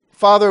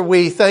Father,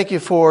 we thank you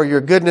for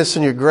your goodness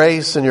and your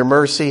grace and your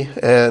mercy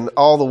and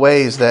all the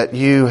ways that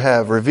you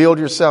have revealed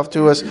yourself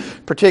to us,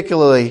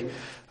 particularly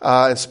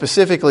and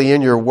specifically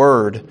in your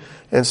word.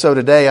 And so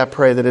today I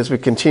pray that as we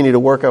continue to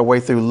work our way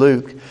through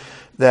Luke,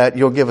 that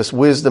you'll give us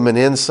wisdom and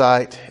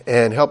insight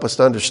and help us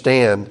to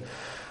understand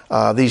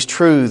these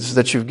truths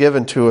that you've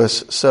given to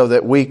us so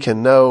that we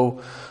can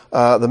know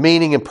the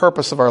meaning and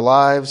purpose of our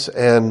lives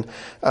and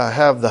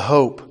have the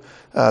hope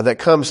that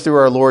comes through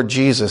our Lord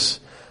Jesus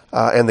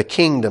and the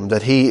kingdom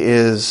that he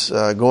is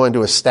going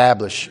to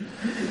establish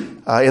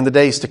in the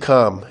days to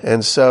come.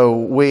 And so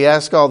we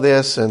ask all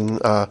this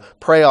and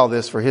pray all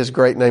this for his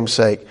great name's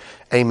sake.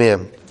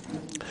 Amen.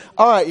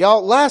 All right,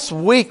 y'all. Last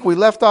week we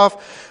left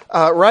off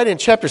right in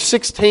chapter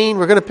 16.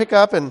 We're going to pick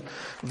up in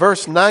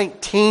verse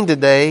 19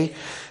 today.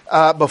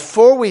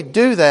 Before we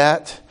do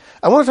that,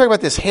 I want to talk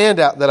about this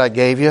handout that I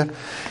gave you.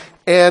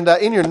 And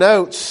in your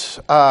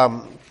notes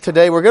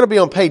today, we're going to be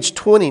on page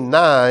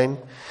 29.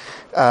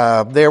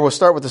 There we'll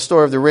start with the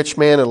story of the rich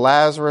man and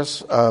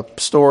Lazarus, a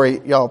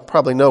story y'all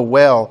probably know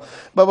well.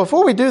 But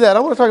before we do that, I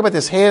want to talk about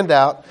this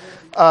handout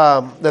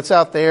that's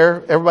out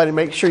there. Everybody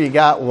make sure you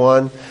got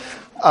one.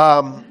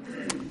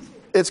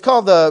 It's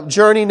called the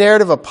Journey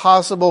Narrative of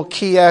Possible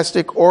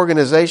Chiastic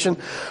Organization.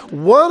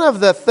 One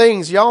of the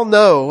things y'all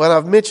know, and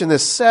I've mentioned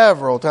this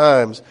several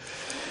times,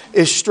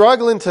 is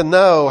struggling to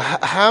know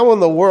how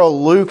in the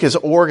world Luke has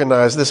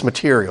organized this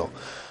material.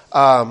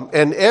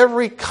 And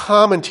every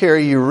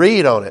commentary you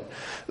read on it,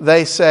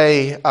 they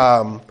say,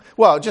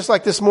 well, just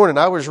like this morning,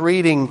 I was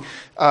reading,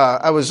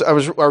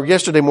 or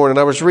yesterday morning,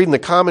 I was reading the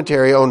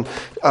commentary on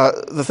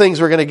the things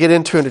we're going to get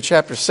into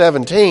chapter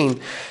 17.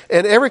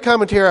 And every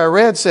commentary I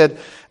read said,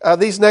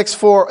 these next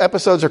 4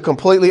 episodes are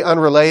completely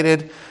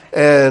unrelated,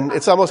 and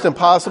it's almost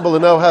impossible to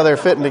know how they're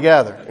fitting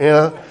together, you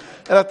know?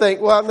 And I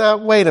think, well, now,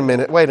 wait a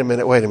minute.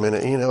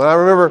 You know, and I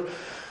remember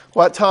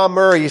what Tom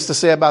Murray used to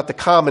say about the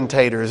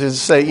commentators. Is to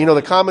say, you know,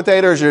 the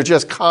commentators are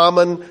just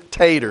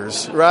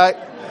commentators, right?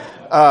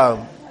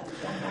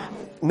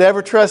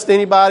 Never trust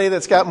anybody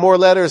that's got more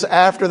letters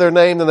after their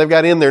name than they've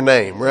got in their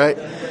name, right?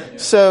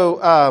 So,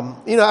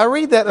 you know, I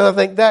read that and I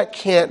think that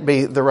can't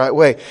be the right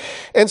way.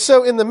 And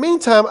so in the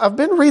meantime, I've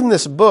been reading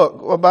this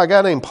book by a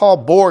guy named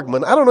Paul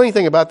Borgman. I don't know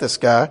anything about this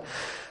guy.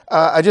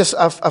 I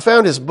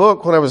found his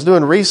book when I was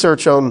doing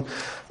research on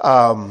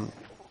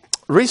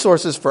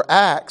resources for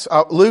Acts,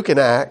 Luke and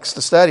Acts,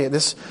 to study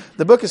it.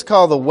 The book is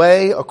called The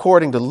Way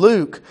According to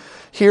Luke,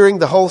 Hearing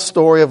the Whole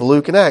Story of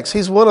Luke and Acts.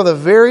 He's one of the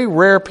very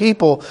rare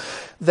people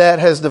that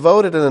has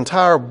devoted an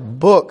entire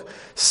book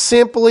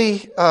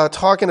simply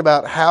talking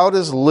about how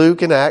does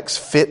Luke and Acts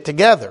fit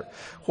together.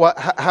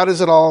 How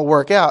does it all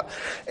work out?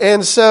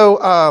 And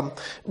so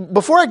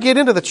before I get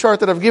into the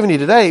chart that I've given you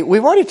today,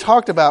 we've already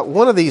talked about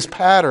one of these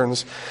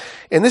patterns,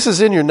 and this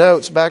is in your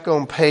notes back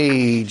on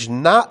page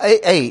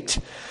 8.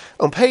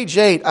 On page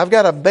 8, I've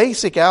got a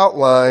basic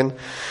outline,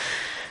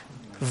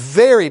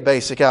 very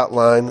basic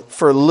outline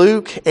for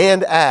Luke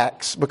and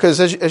Acts, because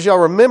as y'all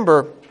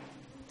remember,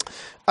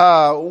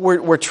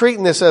 we're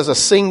treating this as a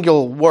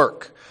single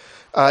work.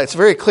 It's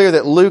very clear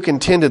that Luke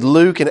intended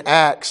Luke and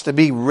Acts to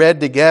be read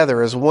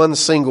together as one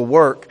single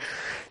work.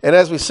 And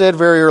as we said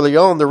very early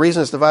on, the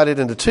reason it's divided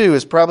into 2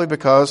 is probably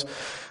because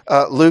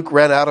Luke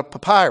ran out of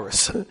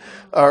papyrus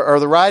or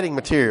the writing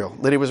material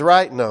that he was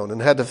writing on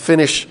and had to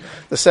finish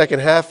the second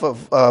half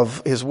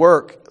of his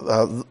work,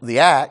 the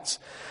Acts,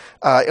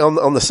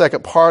 on the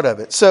second part of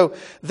it. So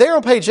there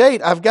on page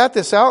 8, I've got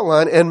this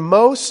outline, and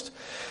most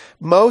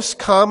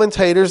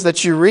commentators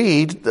that you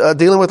read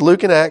dealing with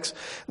Luke and Acts,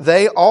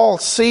 they all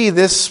see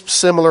this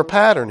similar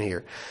pattern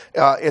here.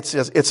 It's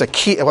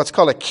what's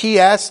called a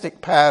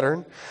chiastic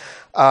pattern.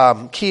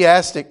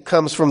 Chiastic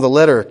comes from the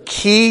letter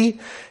chi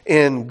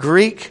in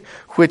Greek,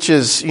 which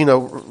is, you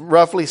know,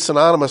 roughly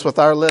synonymous with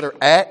our letter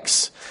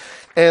X.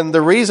 And the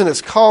reason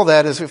it's called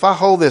that is if I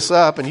hold this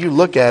up and you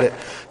look at it,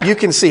 you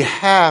can see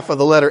half of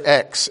the letter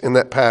X in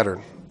that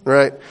pattern,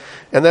 right?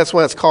 And that's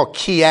why it's called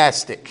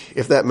chiastic,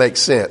 if that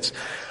makes sense.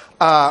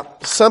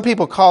 Some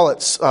people call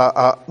it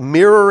a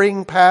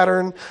mirroring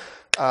pattern.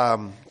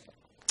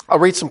 I'll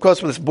read some quotes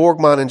from this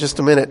Borgman in just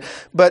a minute.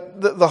 But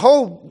the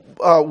whole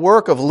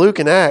work of Luke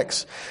and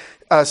Acts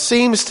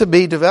seems to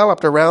be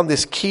developed around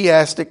this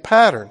chiastic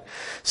pattern.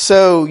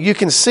 So you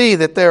can see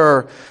that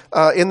there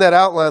are, in that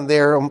outline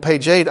there on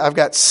page 8, I've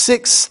got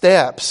 6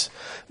 steps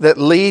that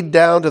lead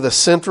down to the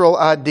central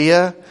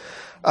idea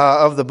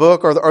of the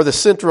book, or the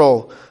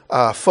central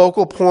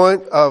focal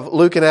point of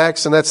Luke and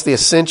Acts, and that's the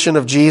ascension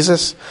of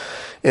Jesus.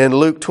 In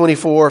Luke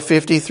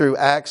 24:50 through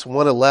Acts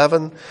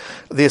 1:11,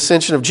 the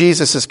ascension of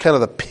Jesus is kind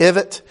of the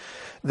pivot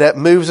that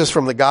moves us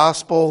from the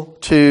gospel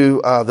to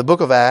the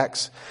book of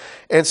Acts.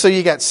 And so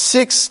you got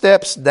 6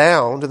 steps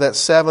down to that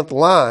 7th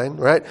line,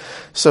 right?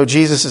 So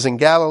Jesus is in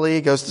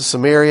Galilee, goes to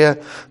Samaria,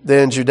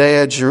 then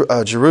Judea,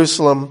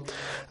 Jerusalem,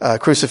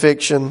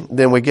 crucifixion.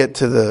 Then we get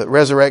to the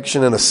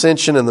resurrection and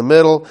ascension in the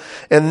middle.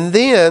 And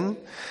then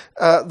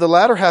The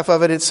latter half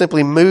of it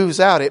simply moves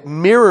out. It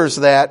mirrors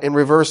that in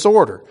reverse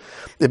order.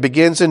 It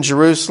begins in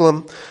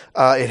Jerusalem.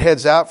 It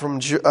heads out from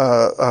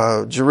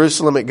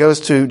Jerusalem. It goes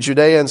to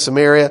Judea and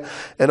Samaria.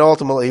 And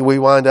ultimately, we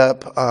wind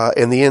up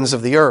in the ends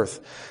of the earth,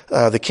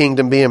 the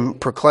kingdom being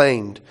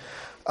proclaimed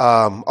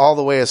all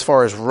the way as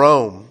far as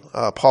Rome.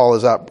 Paul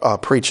is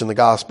out preaching the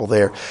gospel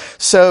there.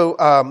 So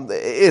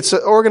it's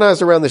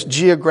organized around this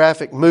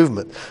geographic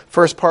movement.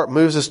 First part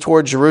moves us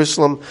toward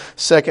Jerusalem.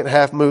 Second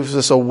half moves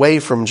us away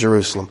from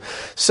Jerusalem.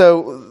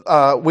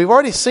 So we've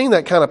already seen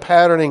that kind of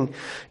patterning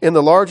in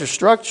the larger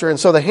structure. And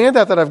so the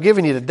handout that I've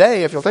given you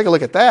today, if you'll take a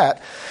look at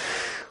that,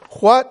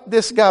 what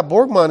this guy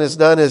Borgman has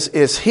done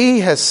is he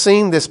has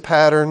seen this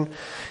pattern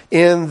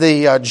in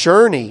the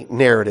journey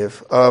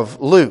narrative of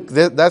Luke.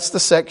 That's the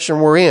section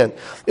we're in.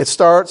 It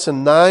starts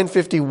in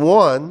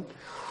 951,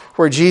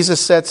 where Jesus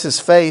sets his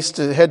face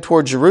to head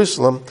toward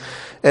Jerusalem,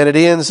 and it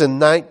ends in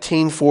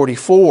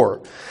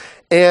 1944.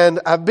 And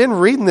I've been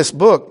reading this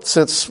book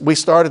since we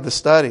started the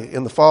study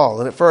in the fall.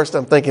 And at first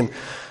I'm thinking,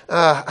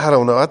 I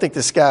don't know, I think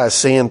this guy is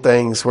seeing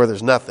things where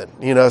there's nothing.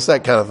 It's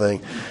that kind of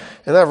thing.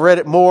 And I've read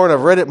it more, and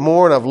I've read it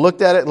more, and I've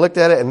looked at it,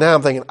 and now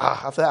I'm thinking,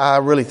 I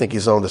really think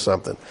he's on to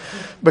something.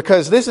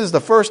 Because this is the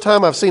first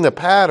time I've seen a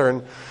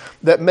pattern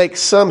that makes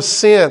some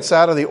sense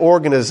out of the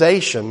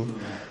organization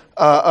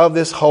of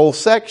this whole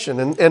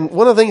section. And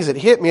one of the things that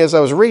hit me as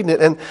I was reading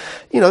it, and,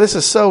 this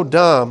is so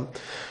dumb,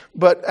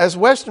 but as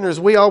Westerners,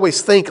 we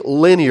always think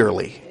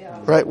linearly,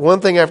 right?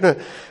 One thing after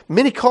another.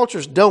 Many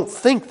cultures don't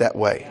think that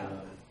way.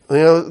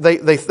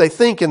 They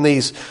think in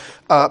these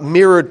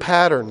mirrored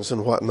patterns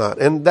and whatnot.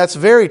 And that's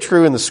very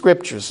true in the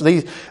scriptures.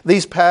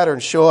 These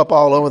patterns show up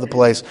all over the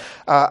place.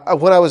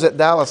 When I was at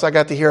Dallas, I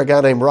got to hear a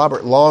guy named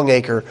Robert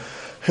Longacre,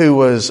 who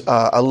was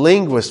a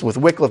linguist with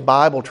Wycliffe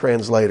Bible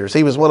translators.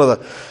 He was one of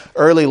the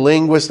early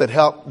linguists that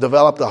helped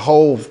develop the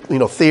whole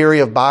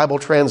theory of Bible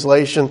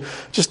translation.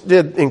 Just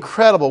did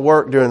incredible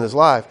work during his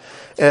life.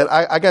 And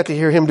I got to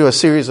hear him do a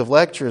series of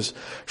lectures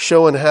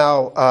showing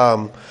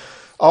how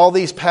all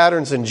these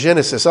patterns in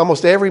Genesis,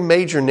 almost every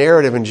major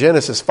narrative in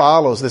Genesis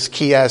follows this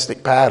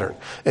chiastic pattern,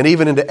 and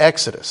even into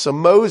Exodus. So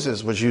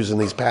Moses was using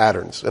these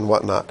patterns and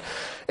whatnot.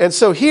 And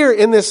so here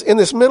in this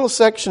middle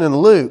section in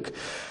Luke,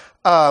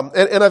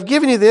 and I've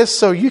given you this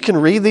so you can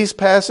read these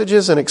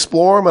passages and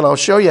explore them, and I'll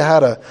show you how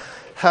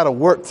to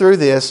work through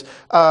this.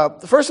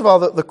 First of all,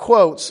 the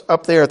quotes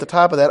up there at the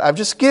top of that, I've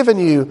just given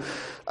you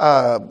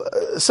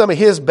some of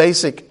his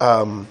basic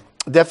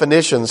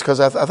definitions, because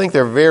I think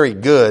they're very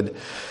good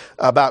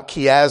about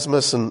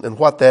chiasmus and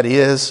what that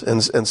is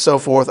and so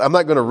forth. I'm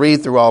not going to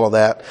read through all of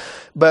that.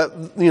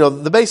 But,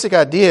 the basic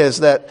idea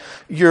is that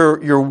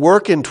you're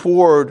working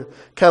toward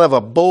kind of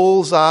a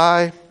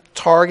bullseye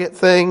target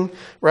thing,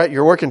 right?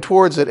 You're working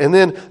towards it. And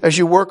then as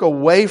you work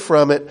away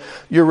from it,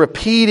 you're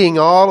repeating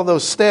all of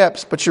those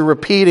steps, but you're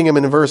repeating them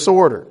in inverse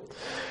order.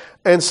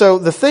 And so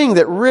the thing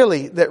that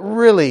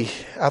really,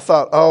 I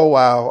thought, oh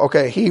wow,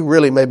 okay, he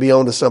really may be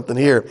onto something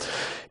here,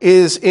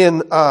 is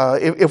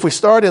if we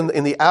start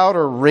in the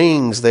outer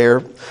rings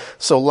there,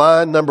 so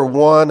line number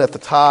 1 at the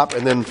top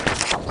and then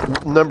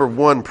number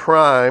 1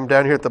 prime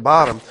down here at the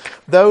bottom,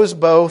 those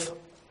both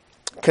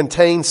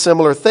contain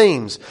similar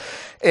themes.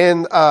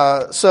 And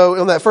so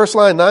in that first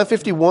line,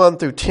 951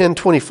 through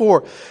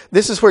 1024,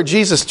 this is where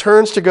Jesus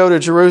turns to go to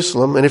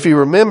Jerusalem. And if you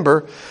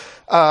remember,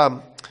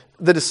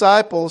 the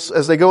disciples,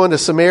 as they go into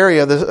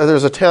Samaria,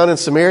 there's a town in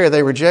Samaria,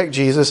 they reject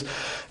Jesus,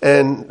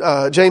 and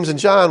James and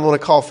John want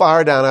to call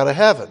fire down out of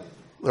heaven,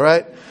 all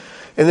right?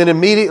 And then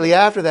immediately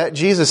after that,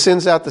 Jesus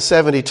sends out the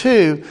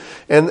 72,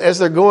 and as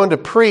they're going to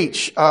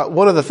preach,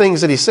 one of the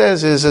things that he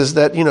says is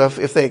that,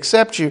 if they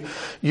accept you,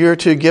 you're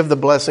to give the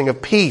blessing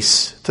of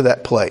peace to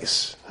that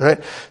place, all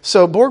right?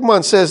 So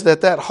Borgman says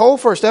that whole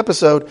first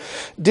episode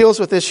deals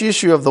with this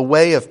issue of the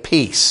way of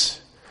peace.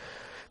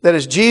 That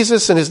as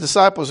Jesus and his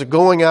disciples are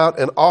going out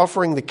and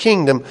offering the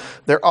kingdom,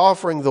 they're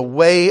offering the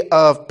way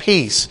of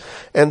peace.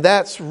 And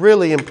that's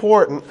really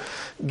important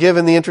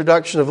given the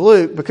introduction of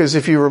Luke, because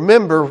if you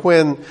remember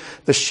when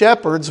the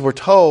shepherds were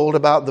told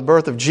about the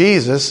birth of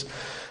Jesus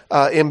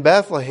in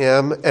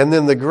Bethlehem, and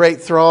then the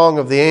great throng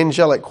of the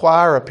angelic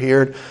choir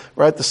appeared,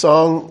 right? The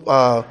song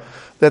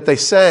that they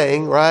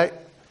sang, right?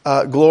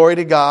 Glory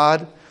to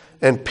God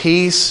and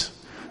peace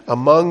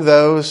among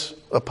those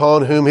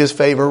upon whom his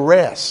favor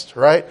rests,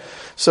 right?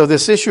 So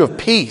this issue of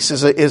peace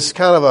is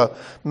kind of a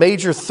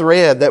major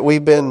thread that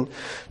we've been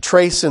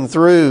tracing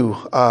through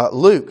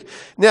Luke.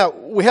 Now,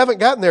 we haven't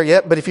gotten there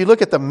yet, but if you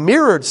look at the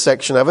mirrored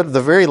section of it,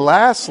 the very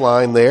last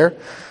line there,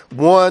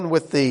 one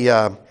with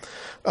the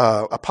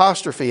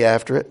apostrophe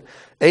after it,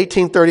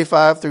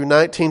 1835 through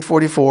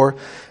 1944,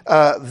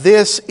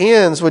 this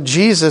ends with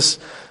Jesus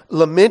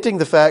lamenting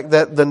the fact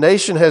that the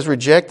nation has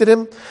rejected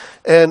him.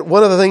 And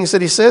one of the things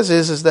that he says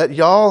is that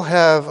y'all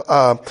have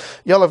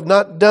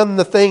not done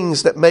the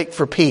things that make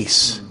for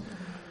peace,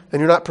 and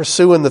you're not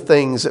pursuing the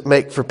things that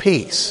make for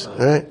peace.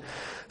 Right?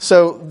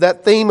 So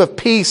that theme of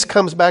peace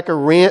comes back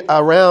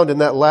around in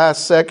that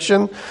last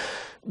section,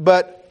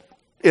 but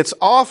it's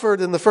offered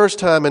in the first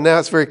time, and now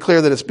it's very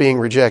clear that it's being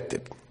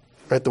rejected.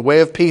 Right? The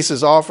way of peace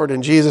is offered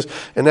in Jesus,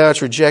 and now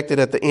it's rejected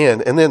at the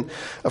end. And then,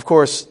 of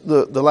course,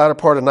 the latter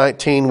part of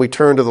 19, we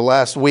turn to the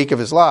last week of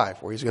his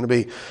life, where he's going to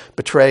be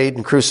betrayed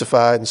and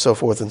crucified and so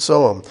forth and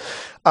so on.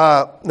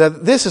 Now,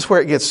 this is where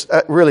it gets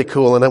really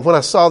cool. And when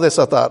I saw this,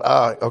 I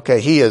thought,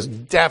 okay, he is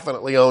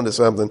definitely on to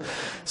something.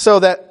 So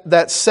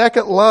that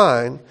second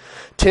line,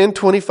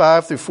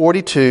 10:25 through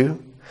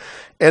 42,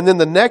 and then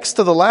the next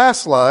to the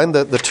last line,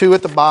 the two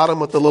at the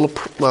bottom with the little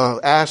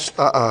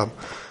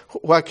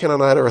why can't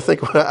I ever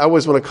think? I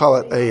always want to call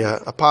it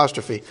a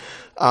apostrophe.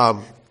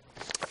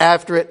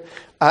 After it,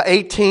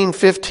 18,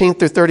 15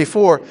 through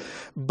 34,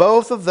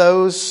 both of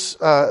those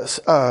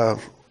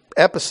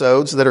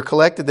episodes that are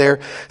collected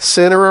there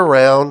center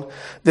around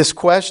this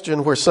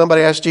question where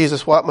somebody asks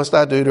Jesus, what must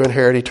I do to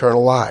inherit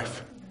eternal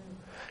life?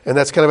 And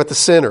that's kind of at the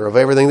center of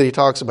everything that he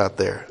talks about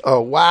there.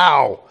 Oh,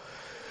 wow.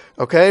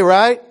 Okay,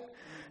 right?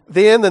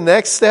 Then the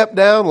next step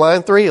down,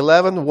 line 3,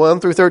 11, 1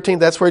 through 13,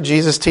 that's where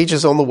Jesus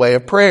teaches on the way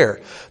of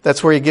prayer.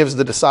 That's where he gives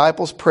the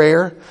disciples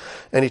prayer.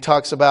 And he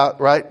talks about,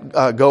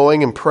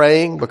 going and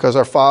praying because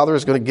our Father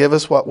is going to give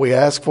us what we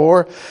ask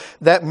for.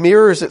 That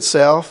mirrors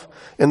itself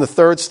in the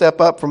third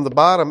step up from the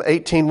bottom,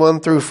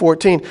 18:1 through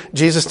 14.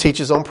 Jesus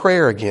teaches on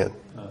prayer again.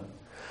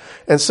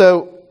 And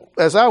so,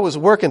 as I was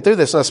working through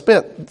this, and I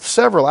spent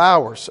several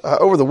hours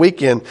over the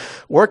weekend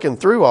working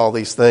through all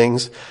these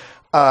things,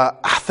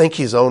 I think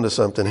he's on to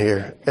something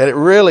here. And it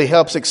really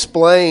helps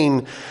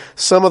explain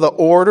some of the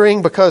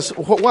ordering, because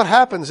what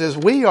happens is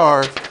we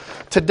are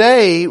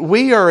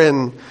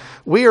in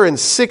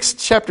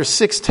chapter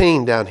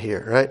 16 down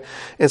here, right?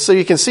 And so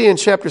you can see in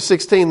chapter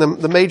 16,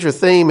 the major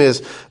theme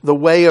is the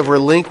way of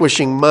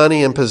relinquishing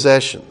money and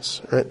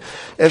possessions, right?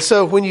 And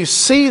so when you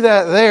see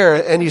that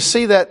there, and you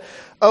see that,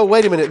 oh,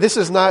 wait a minute, this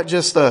is not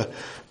just a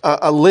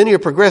linear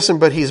progression,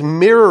 but he's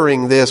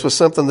mirroring this with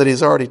something that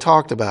he's already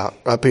talked about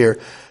up here.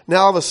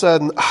 Now all of a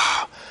sudden,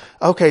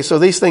 okay, so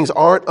these things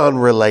aren't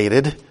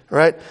unrelated,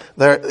 right?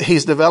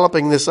 He's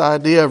developing this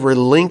idea of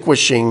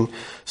relinquishing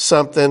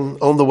something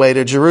on the way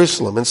to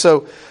Jerusalem. And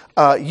so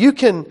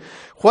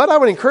what I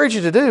would encourage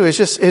you to do is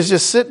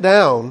just sit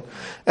down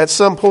at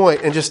some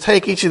point and just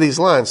take each of these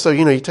lines. So,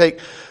 you take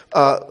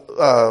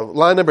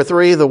line number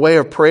 3, the way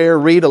of prayer,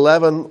 read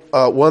 11,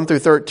 1 through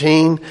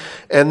 13,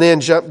 and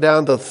then jump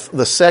down to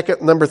the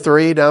second, number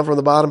 3, down from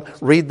the bottom,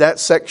 read that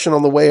section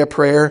on the way of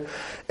prayer.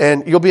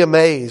 And you'll be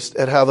amazed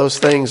at how those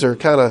things are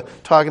kind of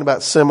talking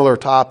about similar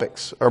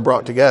topics are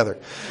brought together.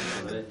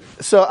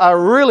 So I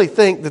really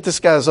think that this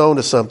guy's on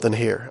to something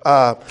here.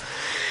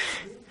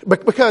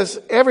 Because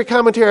every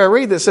commentary I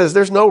read that says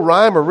there's no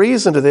rhyme or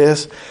reason to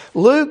this,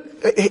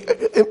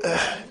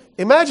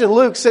 imagine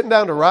Luke sitting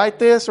down to write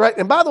this, right?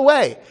 And by the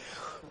way,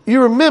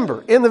 you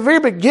remember, in the very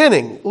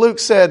beginning, Luke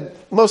said,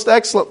 most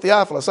excellent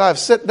Theophilus, I have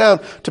sat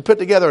down to put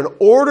together an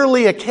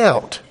orderly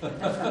account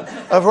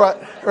of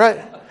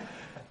right?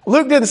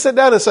 Luke didn't sit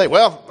down and say,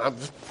 well,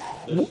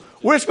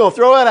 we're just going to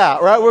throw it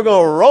out, right? We're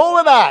going to roll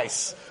the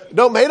dice. It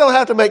don't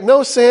have to make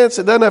no sense.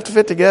 It doesn't have to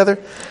fit together.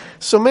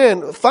 So,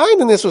 man,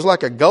 finding this was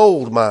like a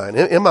gold mine.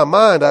 In my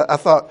mind, I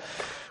thought,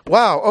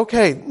 wow,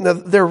 okay, now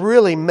there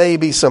really may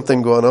be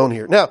something going on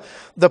here. Now,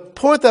 the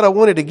point that I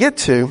wanted to get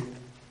to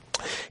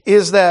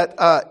is that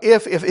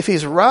if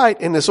he's right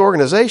in this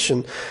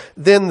organization,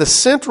 then the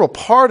central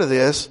part of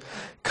this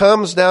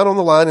comes down on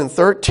the line in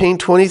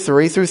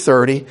 13:23 through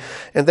 30,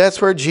 and that's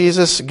where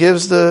Jesus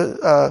gives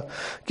the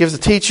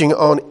teaching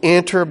on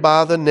enter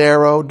by the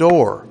narrow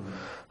door.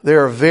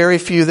 There are very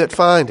few that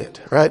find it,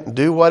 right?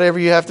 Do whatever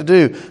you have to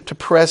do to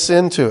press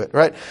into it,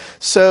 right?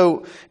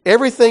 So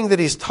everything that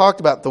he's talked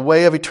about, the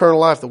way of eternal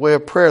life, the way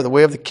of prayer, the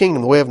way of the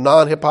kingdom, the way of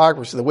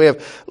non-hypocrisy, the way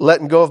of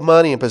letting go of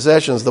money and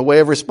possessions, the way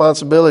of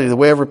responsibility, the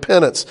way of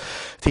repentance.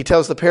 He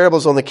tells the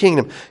parables on the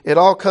kingdom. It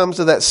all comes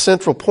to that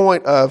central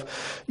point of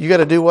you got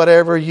to do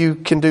whatever you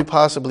can do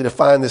possibly to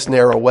find this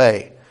narrow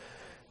way.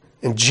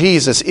 And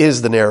Jesus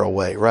is the narrow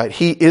way, right?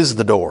 He is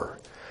the door.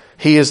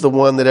 He is the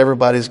one that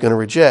everybody's going to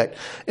reject.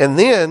 And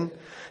then,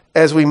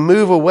 as we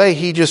move away,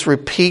 he just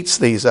repeats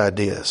these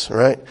ideas,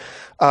 right?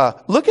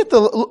 Look at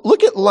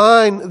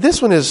line,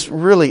 this one is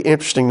really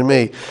interesting to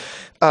me.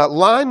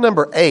 Line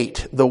number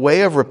 8, the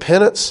way of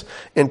repentance,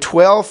 in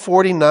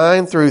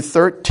 12:49 through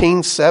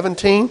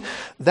 13:17.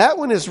 That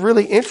one is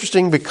really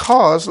interesting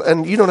because,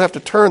 and you don't have to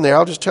turn there,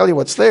 I'll just tell you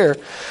what's there.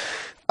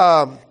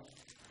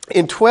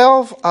 In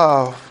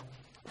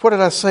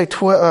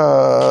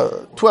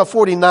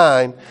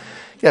 12:49,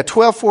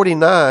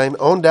 12:49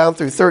 on down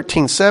through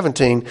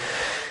 13:17.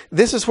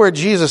 This is where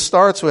Jesus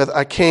starts with,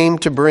 I came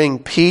to bring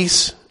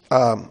peace,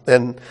 I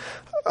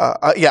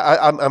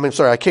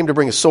came to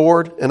bring a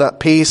sword and not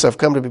peace. I've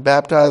come to be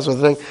baptized with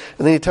a thing.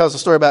 And then he tells the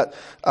story about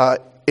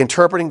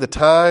interpreting the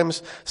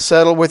times,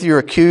 settle with your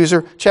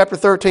accuser. Chapter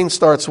 13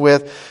 starts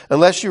with,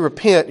 unless you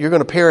repent, you're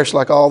going to perish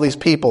like all these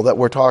people that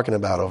we're talking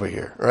about over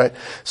here, right?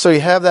 So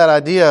you have that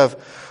idea of,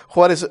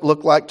 what does it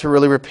look like to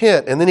really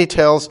repent? And then he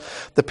tells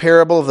the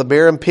parable of the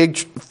barren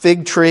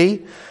fig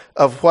tree,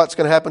 of what's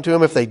going to happen to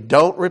them if they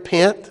don't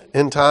repent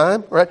in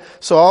time, right?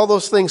 So all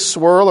those things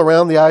swirl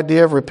around the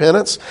idea of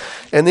repentance.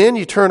 And then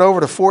you turn over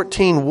to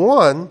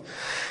 14:1,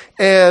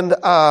 and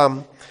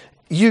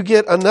you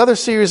get another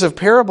series of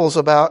parables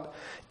about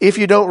if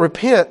you don't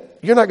repent,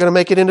 you're not going to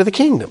make it into the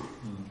kingdom.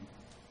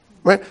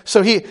 Right?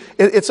 So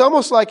it's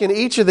almost like in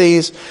each of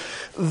these,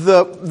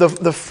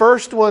 the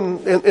first one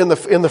in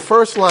the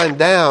first line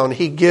down,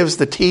 he gives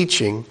the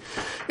teaching,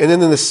 and then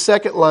in the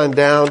second line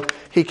down,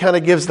 he kind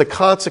of gives the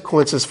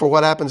consequences for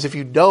what happens if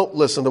you don't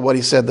listen to what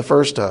he said the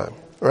first time.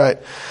 Right?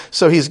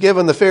 So he's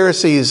given the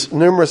Pharisees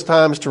numerous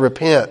times to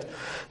repent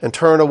and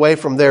turn away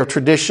from their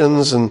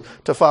traditions and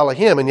to follow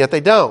him, and yet they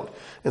don't.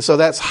 And so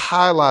that's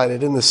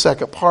highlighted in the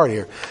second part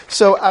here.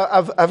 So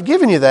I've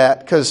given you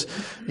that because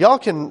y'all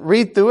can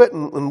read through it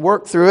and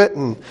work through it.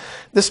 And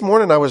this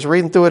morning I was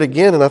reading through it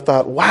again, and I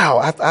thought, wow,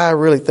 I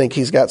really think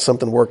he's got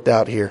something worked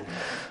out here.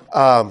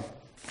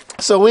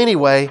 So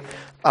anyway,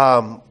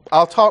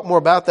 I'll talk more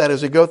about that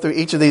as we go through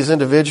each of these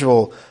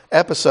individual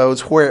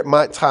episodes where it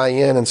might tie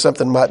in and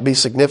something might be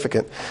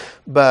significant.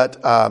 But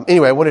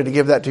anyway, I wanted to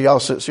give that to y'all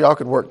so y'all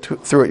could work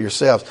through it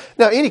yourselves.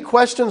 Now, any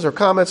questions or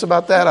comments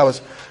about that? I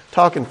was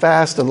talking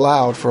fast and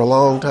loud for a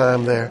long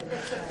time there.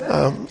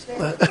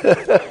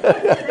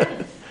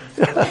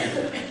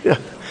 Yeah.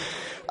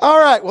 All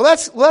right. Well,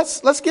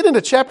 let's get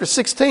into chapter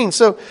 16.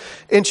 So,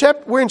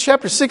 we're in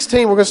chapter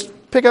 16. We're going to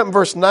pick up in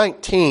verse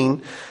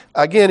 19.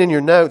 Again, in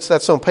your notes,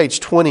 that's on page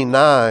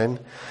 29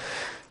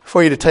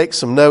 for you to take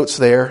some notes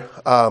there.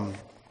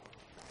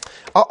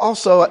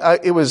 Also,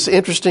 it was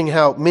interesting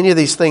how many of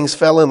these things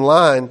fell in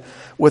line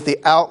with the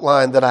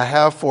outline that I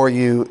have for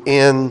you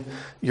in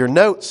your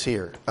notes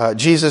here.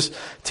 Jesus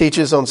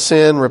teaches on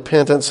sin,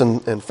 repentance,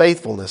 and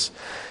faithfulness.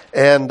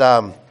 And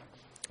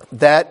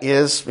that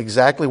is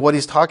exactly what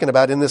he's talking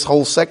about in this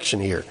whole section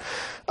here.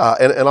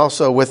 And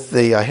also with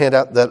the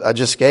handout that I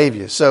just gave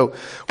you. So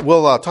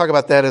we'll talk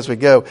about that as we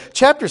go.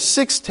 Chapter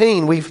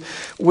 16,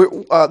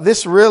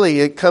 this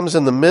really, it comes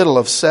in the middle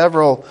of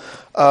several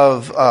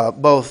of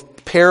both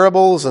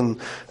parables and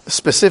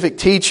specific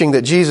teaching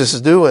that Jesus is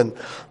doing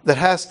that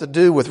has to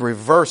do with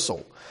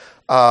reversal.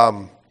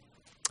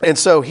 And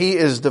so he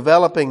is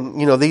developing,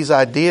 these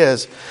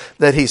ideas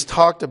that he's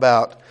talked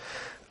about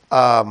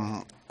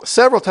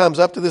several times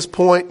up to this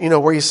point,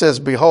 where he says,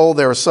 behold,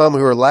 there are some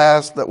who are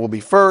last that will be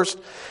first,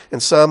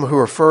 and some who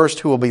are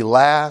first who will be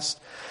last.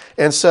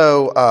 And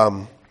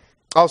so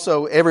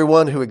also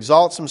everyone who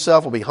exalts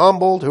himself will be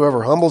humbled.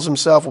 Whoever humbles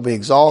himself will be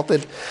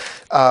exalted.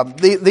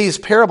 These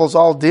parables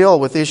all deal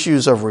with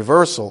issues of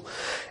reversal.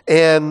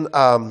 And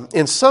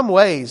in some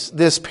ways,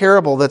 this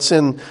parable that's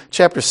in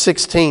chapter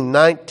 16,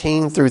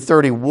 19 through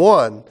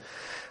 31,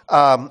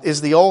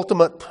 is the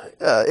ultimate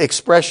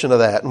expression of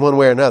that in one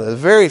way or another. A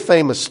very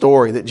famous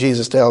story that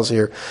Jesus tells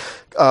here,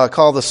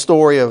 called the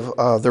story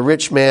of the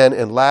rich man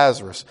and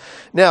Lazarus.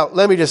 Now,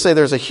 let me just say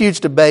there's a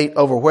huge debate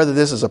over whether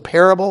this is a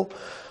parable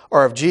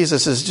or if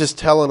Jesus is just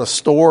telling a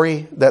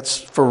story that's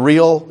for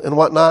real and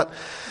whatnot.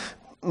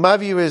 My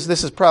view is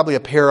this is probably a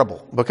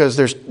parable because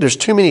there's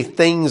too many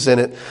things in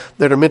it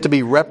that are meant to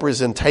be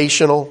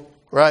representational,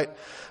 right?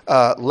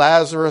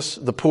 Lazarus,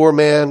 the poor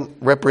man,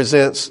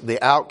 represents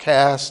the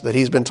outcast that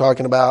he's been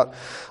talking about.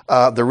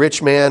 The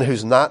rich man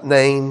who's not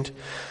named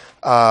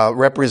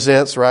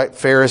represents, right,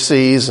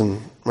 Pharisees and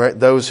right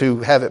those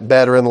who have it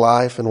better in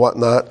life and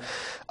whatnot.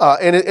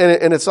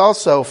 And it's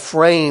also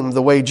framed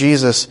the way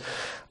Jesus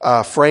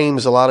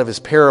frames a lot of his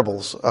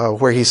parables,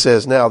 where he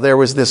says, now there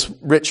was this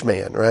rich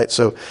man, right?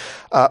 So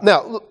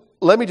now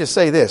let me just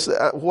say this.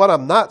 What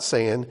I'm not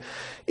saying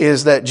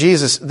is that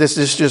this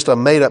is just a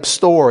made up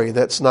story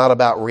that's not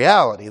about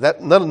reality.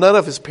 That none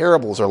of his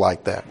parables are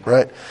like that,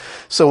 right?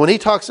 So when he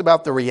talks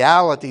about the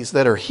realities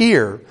that are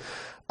here,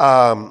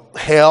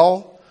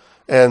 hell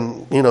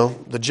and,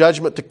 the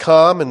judgment to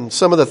come and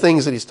some of the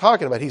things that he's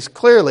talking about, he's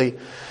clearly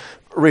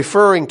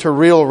referring to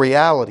real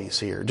realities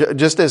here,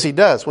 just as he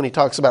does when he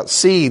talks about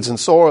seeds and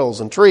soils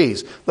and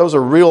trees. Those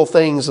are real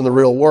things in the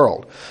real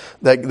world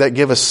that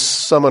give us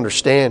some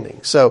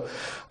understanding. So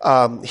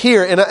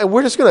here, and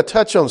we're just going to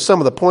touch on some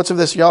of the points of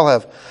this. Y'all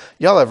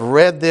have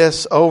read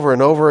this over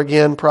and over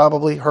again,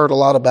 probably heard a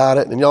lot about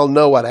it, and y'all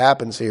know what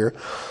happens here.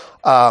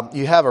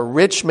 You have a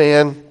rich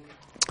man.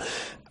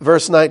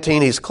 Verse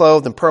 19, he's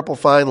clothed in purple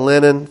fine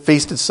linen,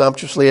 feasted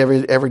sumptuously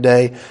every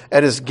day.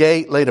 At his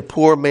gate laid a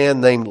poor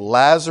man named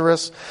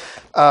Lazarus.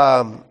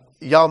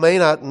 Y'all may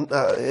not,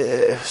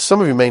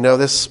 some of you may know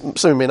this,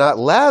 some of you may not.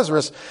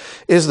 Lazarus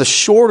is a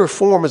shortened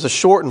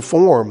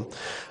form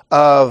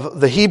of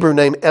the Hebrew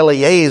name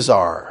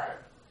Eleazar.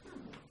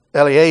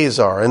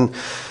 And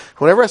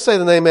whenever I say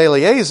the name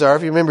Eleazar,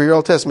 if you remember your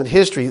Old Testament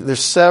history, there's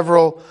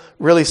several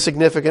really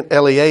significant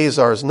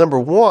Eleazars. Number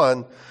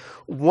one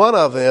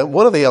of the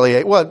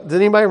Eleazars, did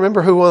anybody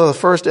remember who one of the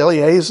first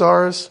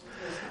Eleazars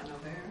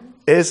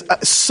is?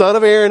 Son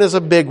of Aaron is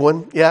a big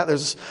one. Yeah,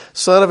 there's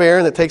son of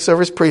Aaron that takes over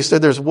his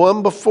priesthood. There's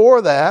one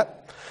before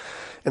that,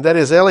 and that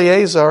is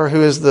Eleazar,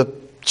 who is the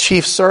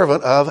chief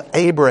servant of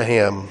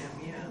Abraham,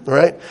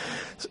 right?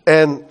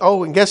 And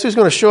guess who's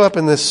going to show up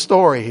in this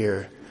story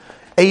here?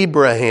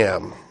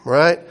 Abraham,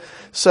 right?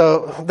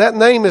 So that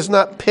name is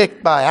not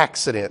picked by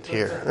accident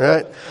here,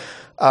 right?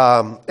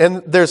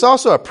 And there's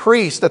also a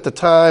priest at the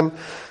time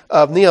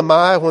of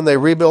Nehemiah when they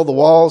rebuild the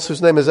walls,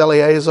 whose name is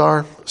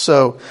Eleazar.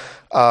 So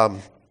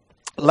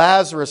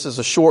Lazarus is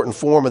a shortened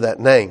form of that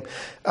name.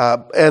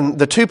 And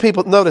the two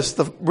people, notice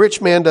the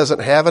rich man doesn't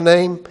have a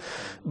name,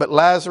 but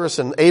Lazarus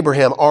and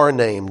Abraham are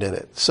named in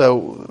it.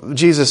 So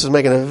Jesus is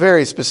making a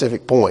very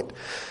specific point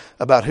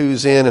about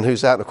who's in and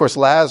who's out. And of course,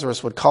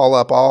 Lazarus would call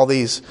up all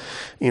these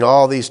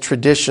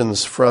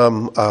traditions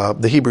from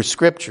the Hebrew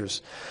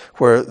Scriptures,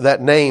 where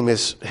that name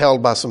is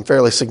held by some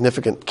fairly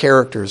significant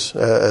characters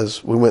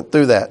as we went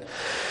through that.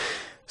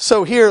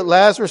 So here,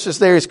 Lazarus is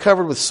there. He's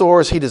covered with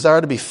sores. He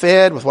desired to be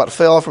fed with what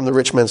fell from the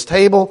rich man's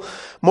table.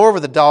 Moreover,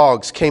 the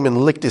dogs came and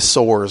licked his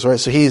sores, right?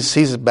 So he's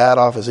as bad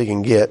off as he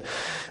can get.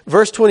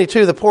 Verse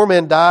 22, the poor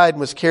man died and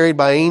was carried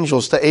by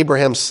angels to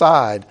Abraham's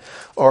side,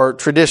 or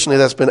traditionally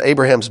that's been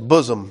Abraham's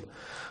bosom.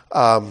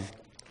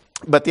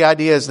 But the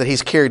idea is that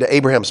he's carried to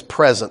Abraham's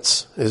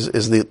presence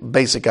is the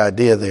basic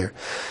idea there.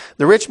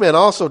 The rich man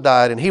also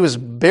died, and he was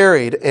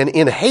buried, and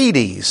in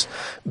Hades,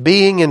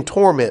 being in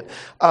torment.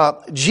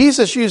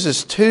 Jesus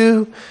uses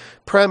two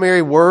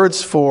primary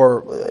words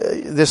for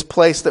this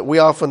place that we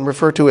often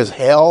refer to as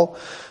hell.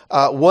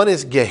 One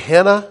is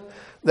Gehenna,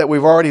 that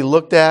we've already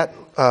looked at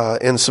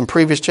in some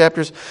previous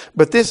chapters.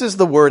 But this is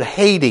the word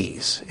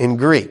Hades in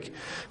Greek,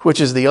 which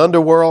is the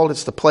underworld.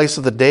 It's the place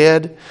of the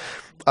dead.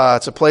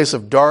 It's a place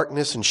of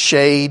darkness and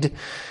shade.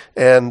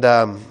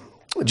 And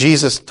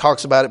Jesus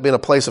talks about it being a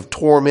place of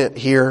torment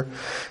here.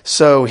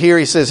 So here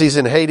he says he's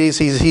in Hades.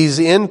 He's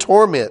in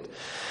torment.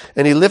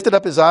 And he lifted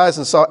up his eyes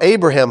and saw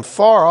Abraham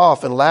far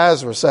off and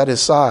Lazarus at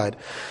his side.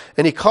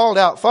 And he called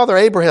out, Father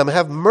Abraham,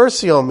 have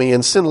mercy on me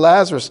and send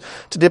Lazarus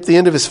to dip the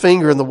end of his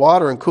finger in the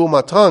water and cool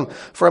my tongue,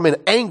 for I'm in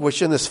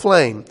anguish in this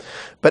flame.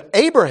 But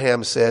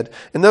Abraham said,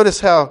 and notice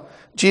how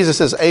Jesus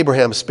says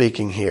Abraham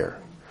speaking here.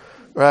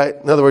 Right?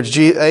 In other words,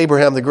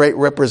 Abraham, the great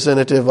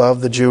representative of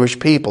the Jewish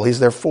people.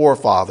 He's their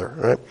forefather.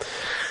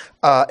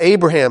 Right?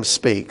 Abraham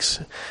speaks.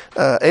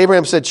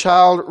 Abraham said,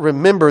 Child,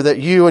 remember that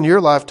you in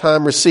your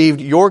lifetime received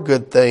your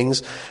good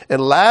things,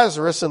 and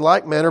Lazarus in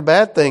like manner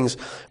bad things.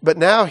 But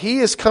now he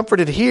is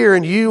comforted here,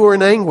 and you are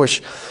in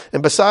anguish.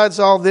 And besides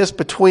all this,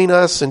 between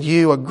us and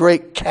you, a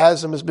great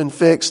chasm has been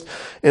fixed,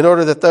 in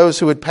order that those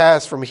who would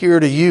pass from here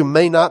to you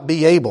may not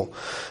be able,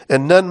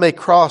 and none may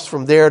cross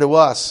from there to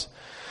us.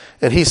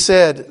 And he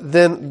said,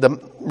 then the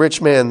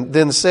rich man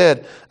then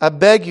said, I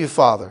beg you,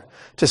 Father,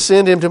 to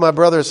send him to my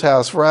brother's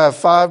house, for I have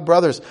 5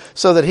 brothers,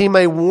 so that he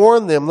may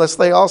warn them, lest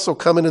they also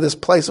come into this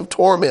place of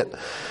torment.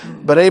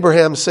 But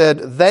Abraham said,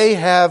 they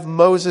have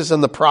Moses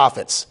and the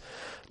prophets.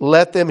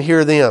 Let them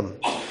hear them.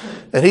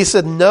 And he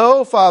said,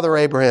 no, Father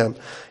Abraham,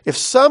 if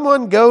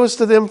someone goes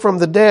to them from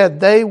the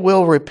dead, they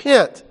will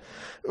repent.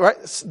 Right?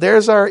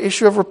 There's our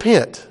issue of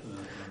repent.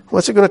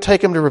 What's it going to take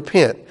them to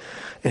repent?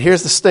 And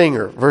here's the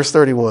stinger, verse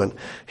 31.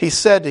 He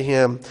said to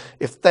him,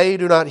 if they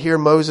do not hear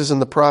Moses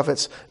and the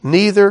prophets,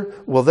 neither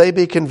will they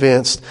be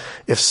convinced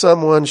if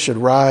someone should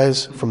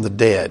rise from the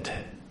dead.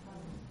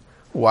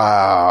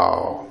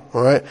 Wow.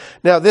 All right.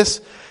 Now this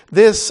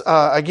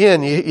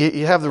again,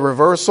 you have the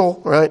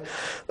reversal, right?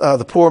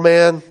 The poor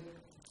man,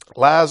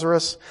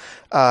 Lazarus,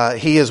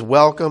 he is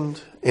welcomed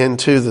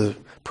into the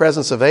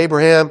presence of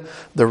Abraham.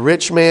 The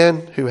rich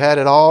man who had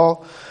it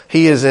all,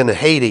 he is in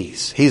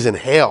Hades. He's in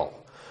hell.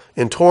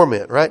 In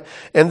torment, right?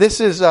 And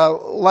this is,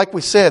 like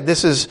we said,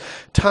 this is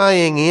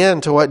tying in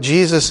to what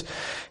Jesus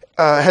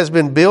has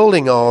been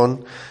building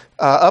on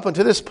up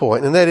until this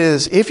point. And that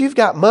is, if you've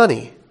got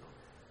money,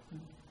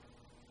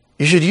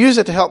 you should use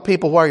it to help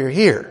people while you're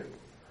here.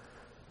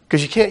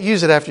 Because you can't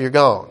use it after you're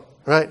gone,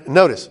 right?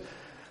 Notice,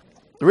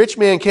 the rich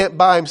man can't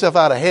buy himself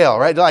out of hell,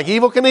 right? Like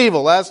Evel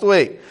Knievel last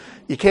week.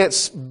 You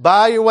can't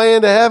buy your way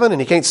into heaven and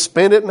you can't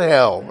spend it in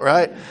hell,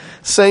 right?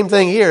 Same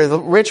thing here. The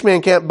rich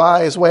man can't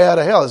buy his way out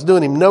of hell. It's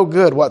doing him no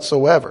good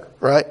whatsoever,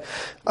 right?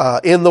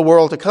 In the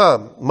world to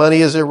come,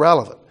 money is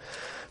irrelevant.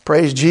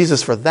 Praise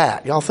Jesus for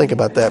that. Y'all think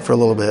about that for a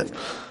little bit.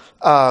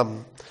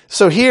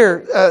 So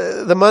here,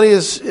 the money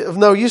is of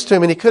no use to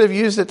him, and he could have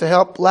used it to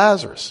help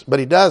Lazarus, but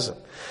he doesn't.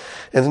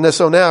 And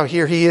so now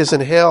here he is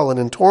in hell and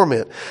in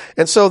torment.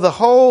 And so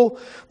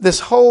this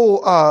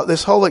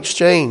whole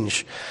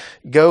exchange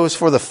goes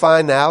for the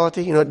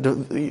finality. You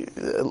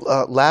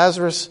know,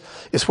 Lazarus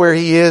is where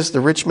he is. The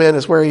rich man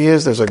is where he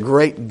is. There's a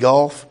great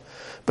gulf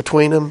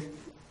between them.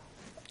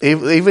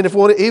 Even if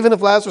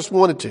Lazarus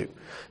wanted to,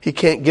 he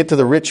can't get to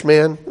the rich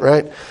man.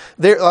 Right?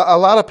 A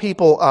lot of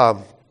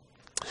people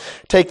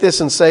take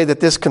this and say that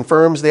this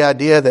confirms the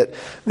idea that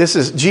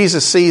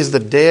Jesus sees the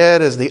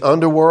dead as the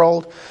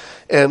underworld.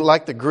 And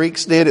like the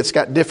Greeks did, it's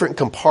got different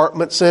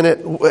compartments in it.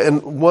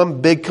 And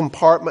one big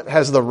compartment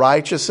has the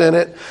righteous in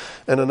it.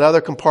 And another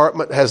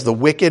compartment has the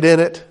wicked in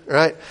it,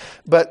 right?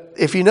 But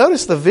if you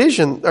notice the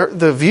vision, or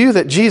the view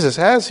that Jesus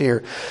has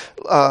here,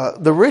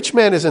 the rich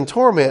man is in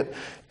torment.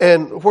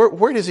 And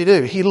where does he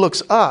do? He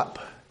looks up,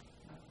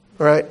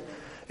 right?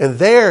 And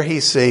there he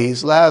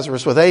sees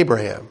Lazarus with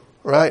Abraham,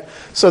 right?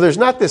 So there's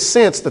not this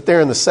sense that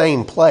they're in the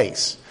same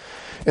place.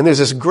 And there's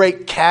this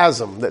great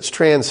chasm that's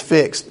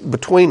transfixed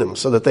between them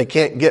so that they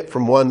can't get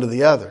from one to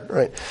the other,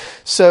 right?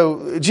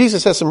 So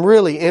Jesus has some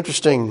really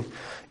interesting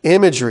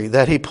imagery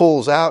that he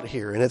pulls out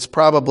here. And it's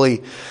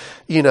probably,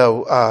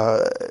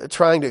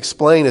 trying to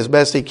explain as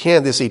best he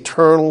can this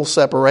eternal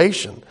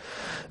separation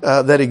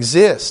that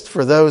exists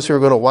for those who are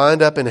going to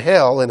wind up in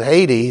hell, in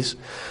Hades,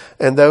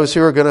 and those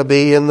who are going to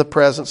be in the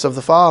presence of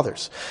the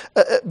fathers.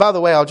 By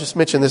the way, I'll just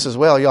mention this as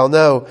well. Y'all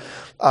know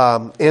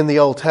in the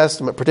Old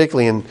Testament,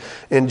 particularly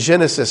in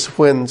Genesis,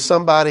 when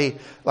somebody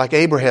like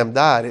Abraham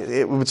died,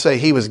 it would say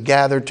he was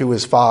gathered to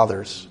his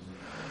fathers.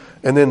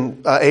 And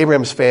then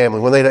Abraham's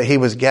family, he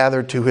was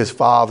gathered to his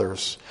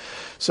fathers.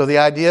 So the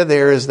idea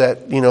there is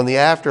that, in the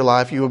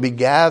afterlife, you will be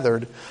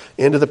gathered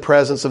into the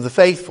presence of the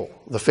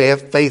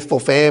faithful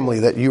family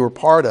that you were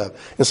part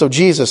of. And so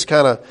Jesus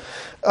kind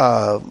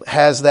of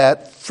has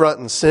that front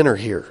and center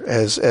here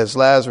as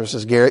Lazarus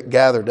is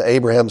gathered to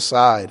Abraham's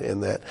side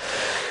in that.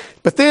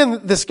 But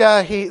then this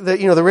guy,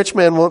 the rich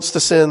man wants to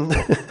send,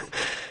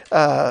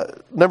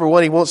 number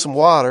one, he wants some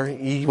water.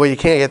 You can't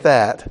get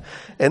that.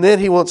 And then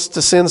he wants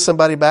to send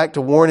somebody back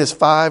to warn his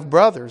 5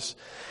 brothers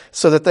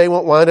so that they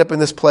won't wind up in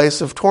this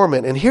place of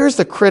torment. And here's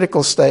the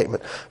critical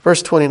statement.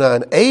 Verse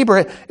 29,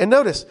 Abraham, and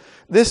notice,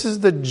 this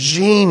is the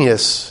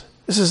genius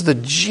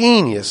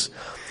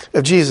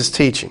of Jesus'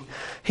 teaching.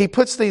 He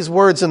puts these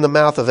words in the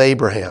mouth of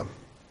Abraham,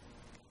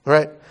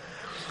 right?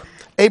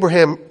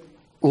 Abraham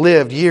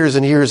lived years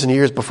and years and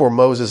years before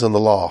Moses and the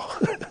law,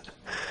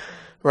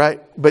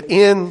 right? But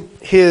in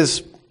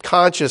his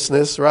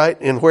consciousness,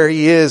 right, in where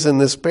he is in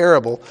this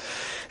parable,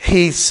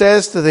 he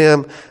says to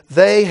them,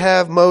 they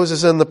have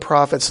Moses and the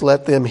prophets,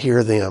 let them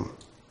hear them.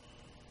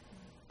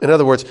 In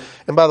other words,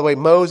 and by the way,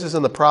 Moses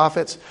and the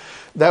prophets,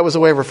 that was a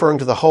way of referring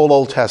to the whole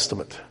Old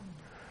Testament.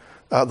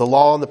 The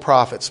law and the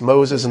prophets,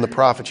 Moses and the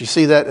prophets. You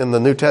see that in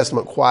the New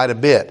Testament quite a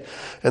bit.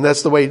 And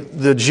that's the way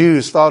the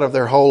Jews thought of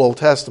their whole Old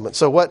Testament.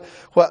 So what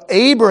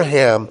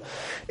Abraham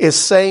is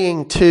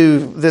saying to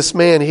this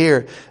man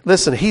here,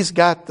 listen, he's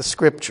got the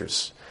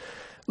scriptures.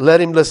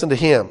 Let him listen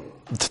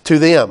to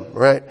them,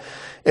 right?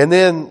 And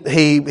then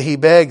he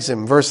begs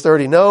him, verse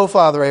 30, no,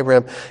 Father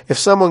Abraham, if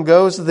someone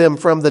goes to them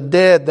from the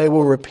dead, they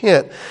will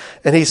repent.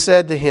 And he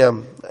said to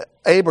him,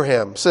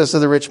 Abraham says to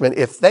the rich man,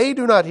 if they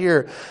do not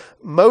hear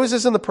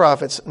Moses and the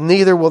prophets,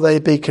 neither will they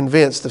be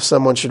convinced if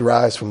someone should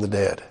rise from the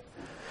dead.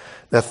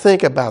 Now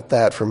think about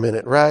that for a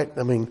minute, right?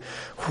 I mean,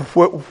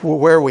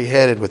 where are we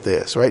headed with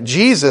this, right?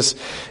 Jesus,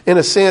 in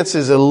a sense,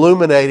 is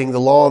illuminating the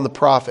law and the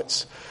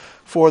prophets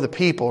for the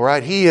people,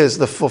 right? He is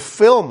the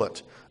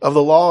fulfillment of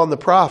the law and the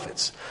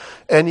prophets.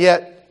 And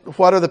yet,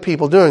 what are the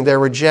people doing? They're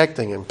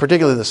rejecting him,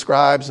 particularly the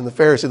scribes and the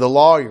Pharisees, the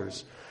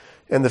lawyers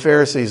and the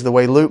Pharisees, the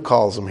way Luke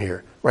calls them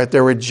here, right?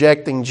 They're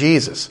rejecting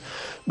Jesus.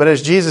 But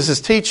as Jesus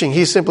is teaching,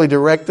 he's simply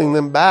directing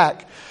them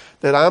back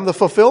that I'm the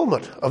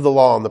fulfillment of the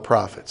law and the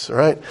prophets,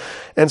 right?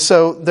 And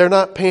so they're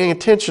not paying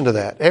attention to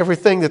that.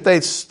 Everything that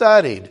they'd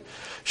studied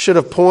should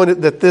have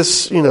pointed that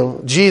this,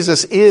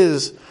 Jesus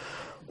is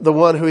the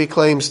one who he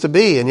claims to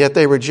be, and yet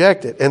they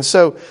reject it. And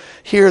so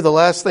here the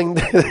last thing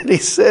that he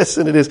says,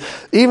 and it is,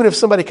 even if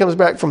somebody comes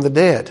back from the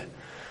dead,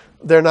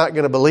 they're not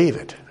going to believe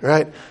it,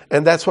 right?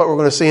 And that's what we're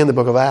going to see in the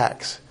book of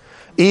Acts.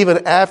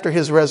 Even after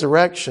his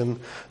resurrection,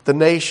 the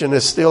nation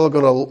is still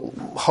going to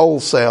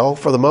wholesale,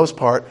 for the most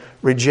part,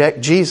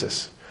 reject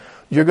Jesus.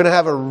 You're going to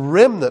have a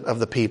remnant of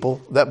the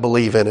people that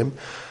believe in him,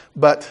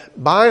 but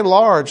by and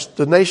large,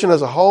 the nation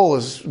as a whole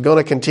is going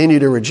to continue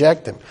to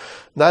reject him.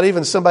 Not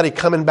even somebody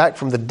coming back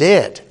from the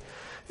dead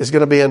is going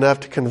to be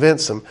enough to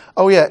convince them.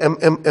 Oh yeah,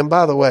 and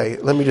by the way,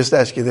 let me just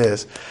ask you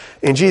this.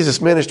 In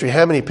Jesus' ministry,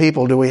 how many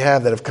people do we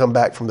have that have come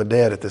back from the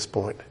dead at this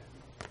point?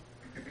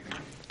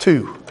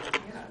 2,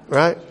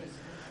 right?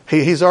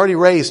 He's already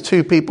raised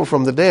 2 people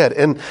from the dead.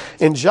 And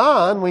in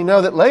John, we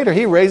know that later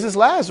he raises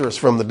Lazarus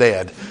from the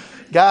dead.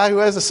 Guy who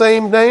has the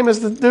same name as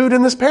the dude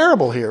in this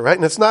parable here, right?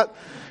 And it's not,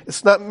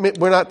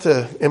 we're not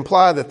to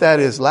imply that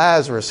is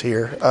Lazarus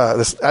here.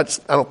 I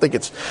don't think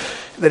it's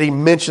that he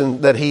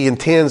mentioned that he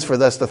intends for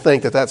us to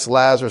think that that's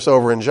Lazarus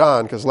over in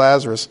John, because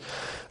Lazarus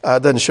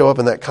doesn't show up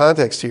in that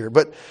context here.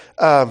 But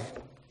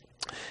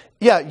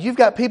you've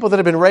got people that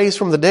have been raised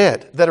from the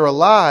dead, that are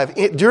alive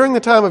during the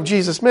time of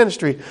Jesus'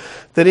 ministry,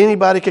 that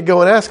anybody could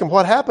go and ask him,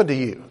 what happened to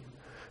you?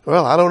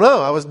 Well, I don't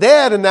know. I was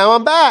dead and now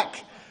I'm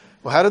back.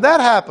 Well, how did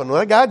that happen?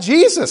 Well, I got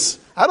Jesus.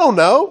 I don't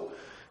know.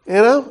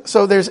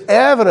 So there's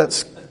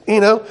evidence,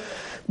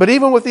 but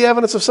even with the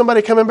evidence of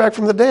somebody coming back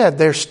from the dead,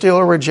 they're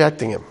still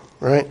rejecting him,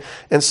 right?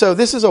 And so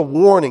this is a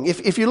warning.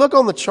 If you look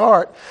on the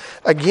chart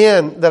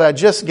again that I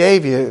just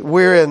gave you,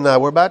 we're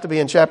about to be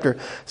in chapter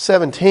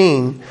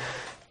 17.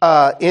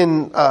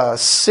 In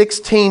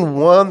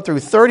 16:1 through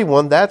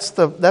 31, that's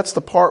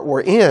the part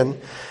we're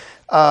in.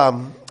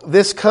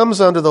 This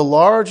comes under the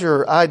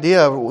larger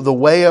idea of the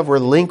way of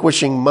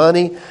relinquishing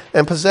money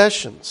and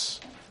possessions,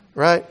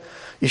 right?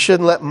 You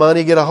shouldn't let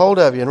money get a hold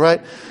of you,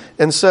 right?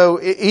 And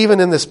so even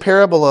in this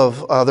parable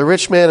of the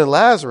rich man and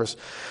Lazarus,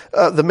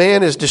 the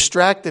man is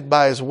distracted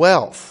by his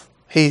wealth.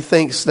 He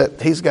thinks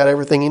that he's got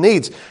everything he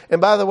needs.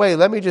 And by the way,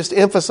 let me just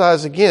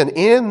emphasize again,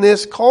 in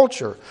this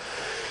culture,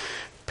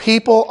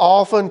 people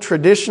often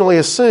traditionally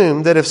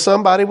assume that if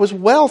somebody was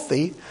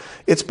wealthy,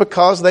 it's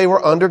because they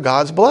were under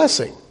God's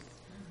blessing.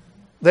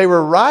 They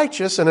were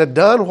righteous and had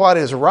done what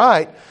is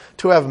right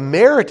to have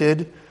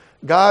merited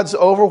God's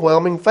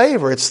overwhelming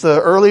favor. It's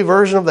the early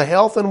version of the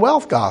health and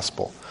wealth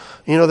gospel.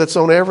 That's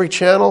on every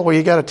channel where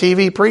you got a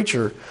TV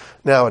preacher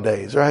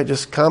nowadays, right?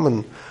 Just come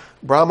and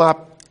borrow my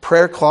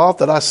prayer cloth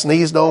that I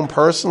sneezed on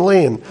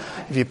personally. And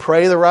if you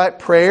pray the right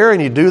prayer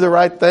and you do the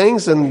right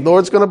things, then the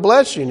Lord's going to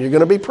bless you and you're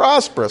going to be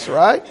prosperous,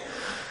 right?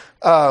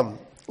 A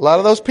lot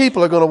of those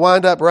people are going to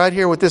wind up right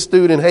here with this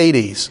dude in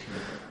Hades.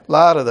 A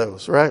lot of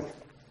those, right?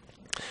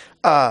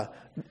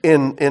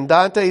 In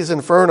Dante's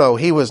Inferno,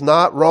 he was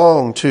not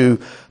wrong to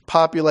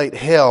populate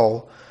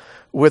hell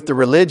with the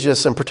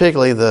religious and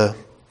particularly the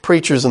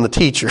preachers and the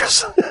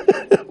teachers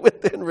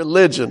within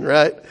religion,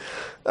 right?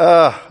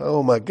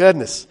 Oh my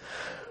goodness.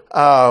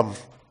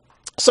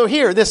 So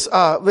here, this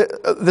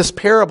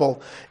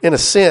parable, in a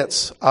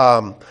sense,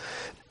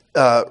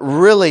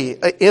 really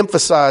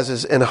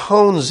emphasizes and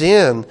hones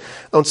in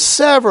on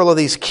several of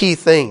these key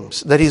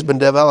themes that he's been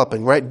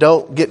developing, right?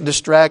 Don't get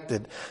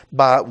distracted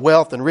by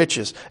wealth and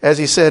riches. As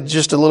he said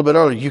just a little bit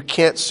earlier, you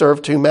can't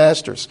serve two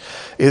masters.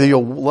 Either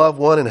you'll love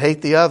one and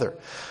hate the other.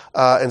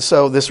 And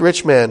so this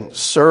rich man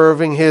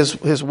serving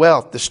his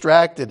wealth,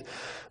 distracted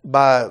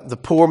by the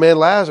poor man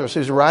Lazarus,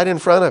 who's right in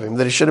front of him,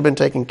 that he should have been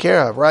taken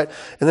care of, right?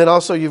 And then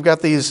also you've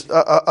got these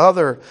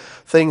other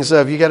things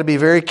of you got to be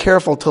very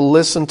careful to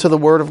listen to the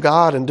word of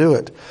God and do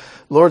it.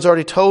 The Lord's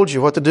already told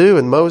you what to do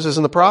in Moses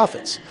and the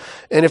prophets.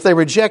 And if they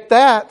reject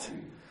that,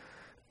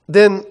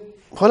 then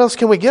what else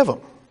can we give them?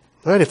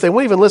 Right? If they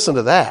won't even listen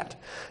to that.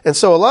 And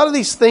so a lot of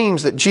these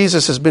themes that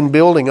Jesus has been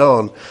building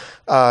on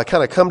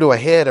kind of come to a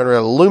head and are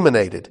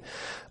illuminated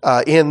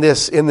in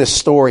this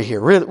story here.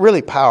 Really,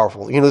 really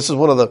powerful. This is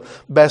one of the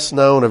best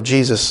known of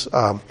Jesus'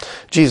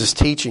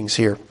 teachings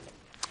here.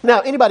 Now,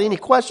 anybody, any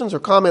questions or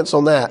comments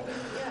on that?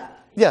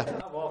 Yeah.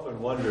 I've often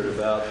wondered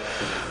about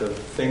the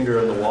finger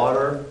in the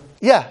water.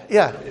 Yeah.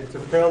 It's a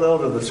parallel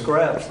to the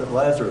scraps that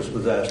Lazarus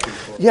was asking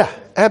for. Yeah,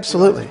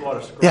 absolutely.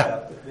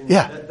 Yeah.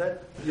 Yeah.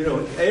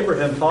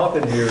 Abraham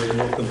talking here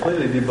will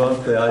completely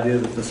debunk the idea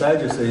that the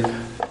Sadducees,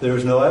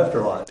 there's no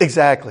afterlife.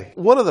 Exactly.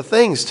 One of the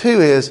things,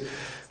 too, is,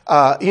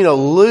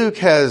 Luke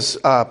has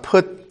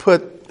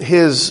put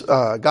his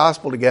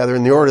gospel together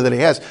in the order that he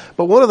has.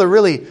 But one of the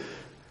really,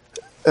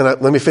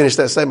 let me finish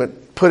that statement,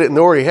 put it in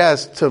the order he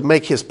has to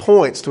make his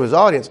points to his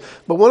audience.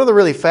 But one of the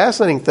really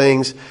fascinating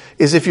things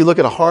is if you look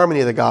at a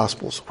harmony of the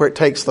Gospels, where it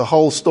takes the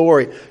whole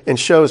story and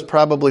shows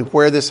probably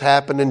where this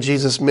happened in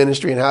Jesus'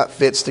 ministry and how it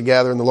fits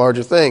together in the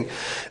larger thing,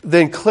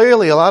 then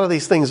clearly a lot of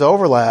these things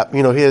overlap.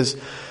 His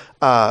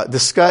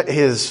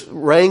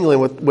wrangling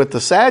with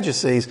the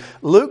Sadducees.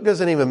 Luke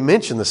doesn't even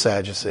mention the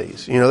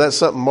Sadducees. That's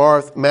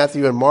something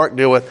Matthew and Mark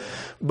deal with.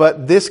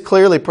 But this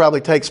clearly probably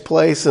takes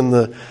place in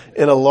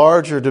a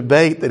larger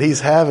debate that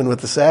he's having with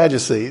the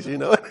Sadducees.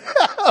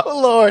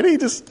 Oh Lord, he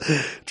just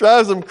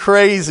drives them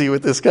crazy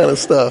with this kind of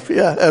stuff.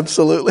 Yeah,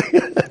 absolutely.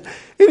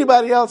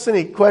 Anybody else?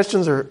 Any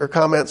questions or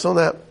comments on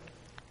that?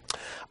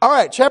 All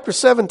right, chapter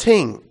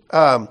 17.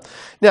 Now,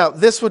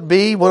 this would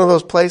be one of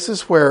those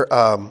places where,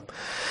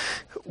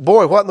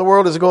 boy, what in the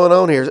world is going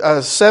on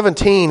here?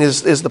 17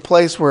 is the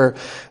place where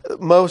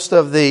most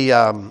of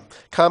the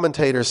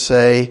commentators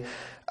say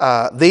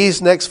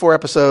these next 4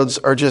 episodes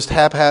are just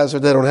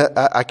haphazard. They don't.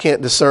 I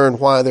can't discern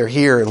why they're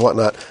here and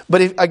whatnot.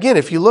 But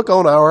if you look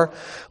on our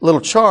little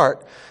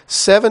chart,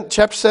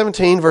 chapter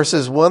 17,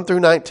 verses 1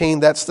 through 19,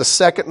 that's the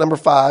second number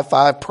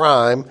 5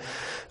 prime,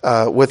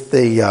 with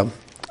the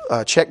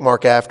check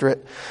mark after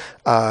it,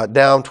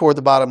 down toward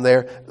the bottom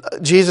there.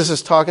 Jesus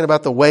is talking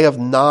about the way of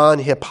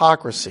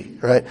non-hypocrisy,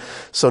 right?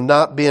 So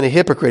not being a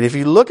hypocrite. If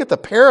you look at the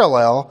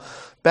parallel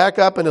back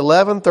up in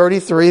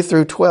 11:33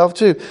 through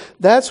 12:2,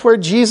 that's where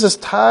Jesus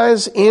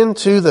ties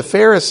into the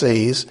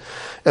Pharisees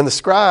and the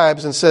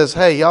scribes and says,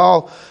 hey,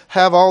 y'all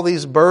have all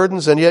these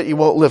burdens and yet you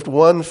won't lift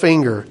one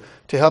finger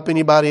to help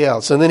anybody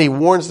else. And then he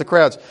warns the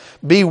crowds,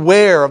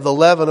 beware of the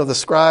leaven of the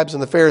scribes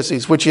and the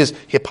Pharisees, which is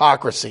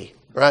hypocrisy,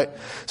 right?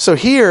 So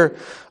here,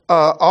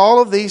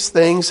 all of these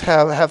things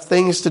have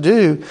things to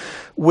do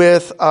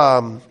with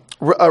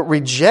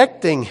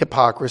rejecting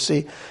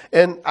hypocrisy.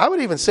 And I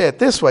would even say it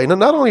this way.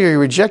 Not only are you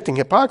rejecting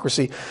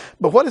hypocrisy,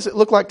 but what does it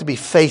look like to be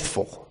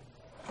faithful?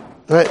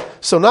 Right?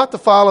 So not to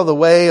follow the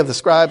way of the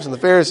scribes and the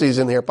Pharisees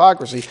in the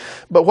hypocrisy,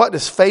 but what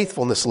does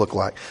faithfulness look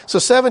like? So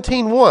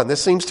 17:1,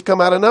 this seems to come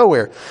out of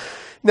nowhere.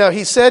 Now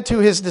he said to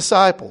his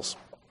disciples,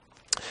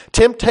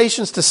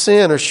 temptations to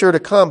sin are sure to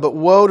come, but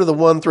woe to the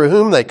one through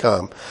whom they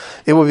come.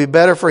 It would be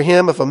better for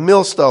him if a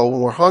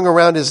millstone were hung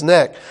around his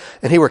neck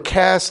and he were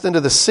cast into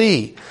the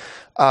sea,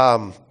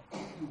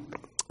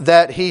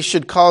 that he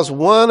should cause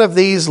one of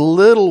these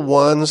little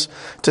ones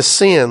to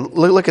sin.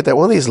 Look at that,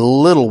 one of these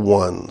little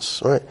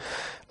ones, right?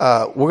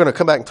 We're going to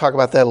come back and talk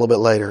about that a little bit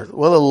later.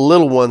 One of the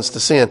little ones to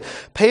sin.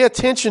 Pay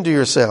attention to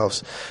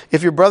yourselves.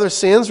 If your brother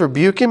sins,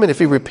 rebuke him. And if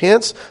he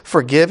repents,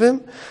 forgive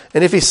him.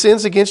 And if he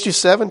sins against you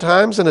 7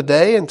 times in a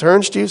day and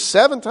turns to you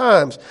 7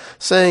 times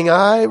saying,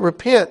 I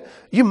repent,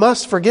 you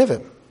must forgive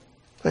him.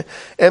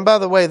 And by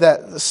the way,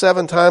 that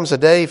 7 times a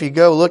day, if you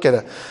go look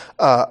at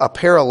a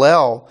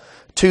parallel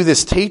to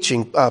this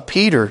teaching,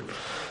 Peter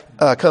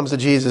comes to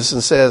Jesus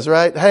and says,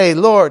 right, hey,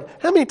 Lord,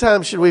 how many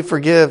times should we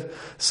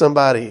forgive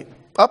somebody?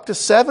 Up to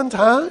 7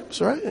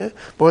 times, right? Yeah.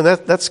 Boy,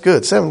 that's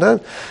good. 7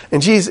 times.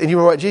 And you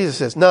remember what Jesus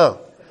says? No,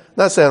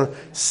 not 7,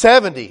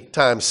 70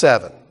 times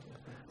 7,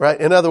 right?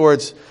 In other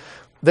words,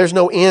 there's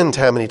no end to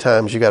how many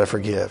times you got to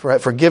forgive,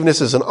 right? Forgiveness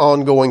is an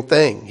ongoing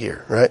thing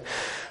here, right?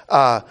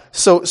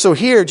 So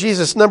here,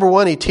 Jesus, number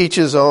 1, he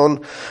teaches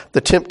on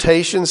the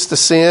temptations to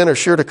sin are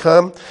sure to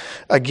come.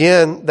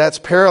 Again, that's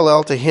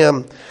parallel to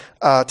him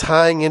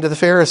tying into the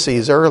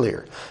Pharisees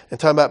earlier and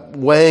talking about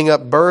weighing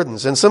up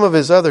burdens. And some of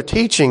his other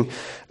teaching,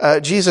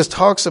 Jesus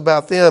talks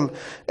about them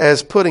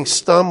as putting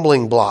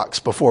stumbling blocks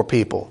before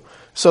people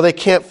so they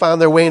can't find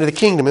their way into the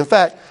kingdom. In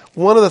fact,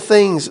 one of the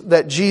things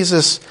that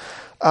Jesus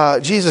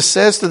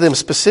says to them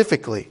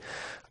specifically,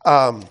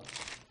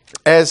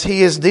 as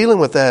he is dealing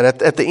with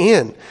that at the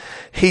end,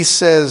 he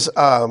says,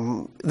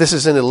 this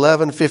is in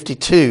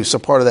 11:52, so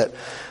part of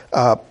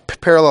that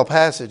parallel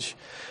passage.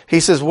 He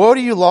says, woe to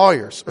you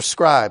lawyers or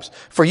scribes,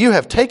 for you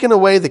have taken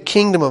away the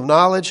kingdom of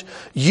knowledge.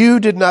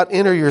 You did not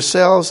enter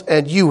yourselves,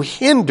 and you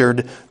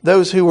hindered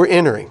those who were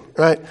entering.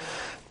 Right?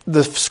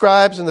 The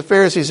scribes and the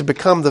Pharisees have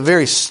become the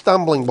very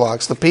stumbling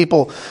blocks, the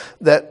people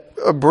that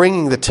are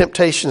bringing the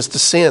temptations to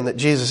sin that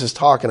Jesus is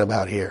talking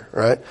about here.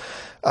 Right?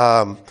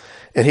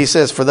 And he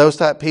says, for those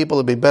type of people,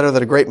 it'd be better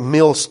that a great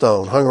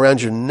millstone hung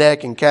around your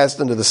neck and cast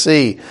into the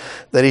sea,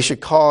 that he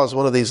should cause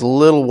one of these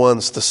little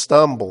ones to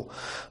stumble.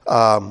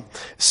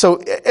 So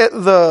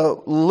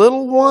the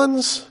little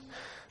ones,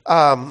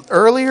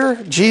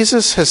 earlier,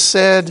 Jesus has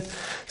said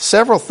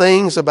several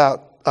things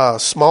about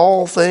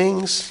small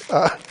things,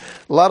 a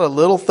lot of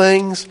little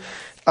things.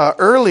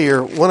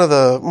 Earlier, one of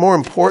the more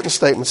important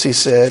statements he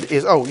said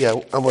is, I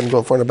wasn't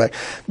going far enough back.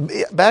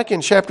 Back in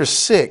chapter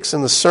 6,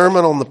 in the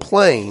Sermon on the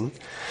Plain,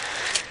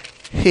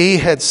 he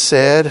had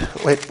said,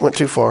 went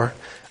too far.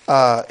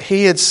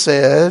 He had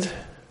said,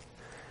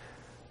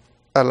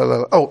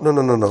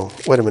 no.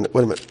 Wait a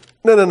minute.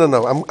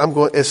 No. I'm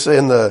going, it's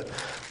in the,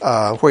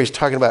 where he's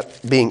talking about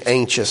being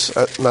anxious,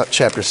 not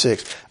chapter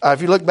 6.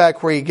 If you look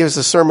back where he gives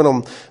the sermon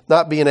on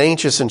not being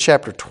anxious in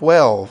chapter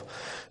 12,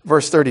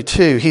 verse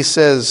 32, he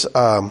says,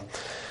 down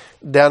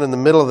in the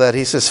middle of that,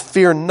 he says,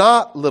 fear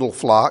not, little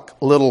flock,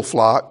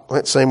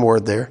 right, same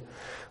word there,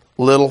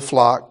 little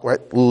flock,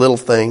 right, little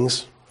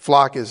things.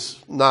 Flock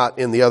is not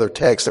in the other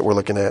text that we're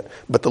looking at,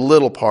 but the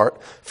little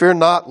part. Fear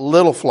not,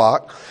 little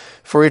flock,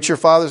 for it's your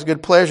Father's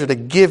good pleasure to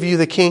give you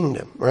the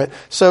kingdom, right?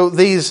 So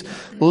these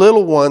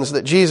little ones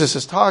that Jesus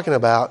is talking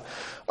about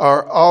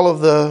are all of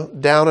the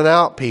down and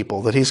out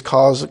people that he's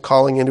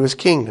calling into his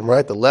kingdom,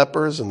 right? The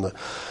lepers and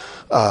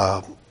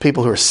the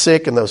people who are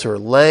sick and those who are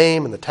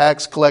lame and the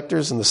tax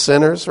collectors and the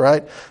sinners,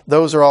 right?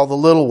 Those are all the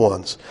little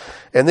ones.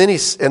 And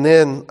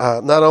then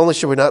not only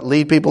should we not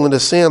lead people into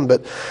sin,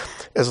 but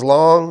as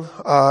long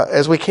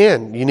as we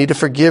can, you need to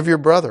forgive your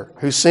brother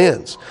who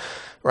sins,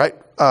 right?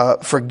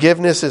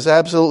 Forgiveness is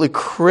absolutely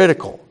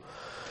critical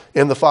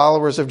in the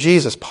followers of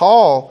Jesus.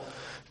 Paul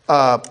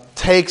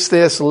takes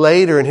this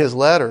later in his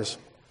letters,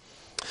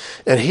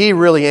 and he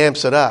really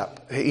amps it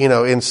up,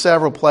 in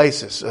several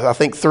places. I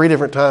think 3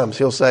 different times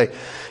he'll say,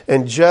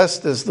 and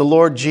just as the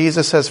Lord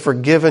Jesus has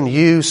forgiven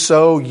you,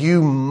 so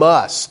you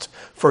must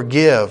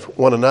forgive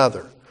one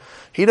another.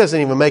 He doesn't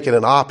even make it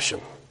an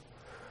option.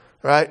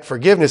 Right?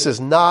 Forgiveness is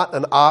not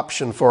an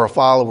option for a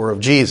follower of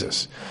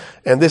Jesus.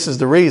 And this is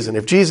the reason.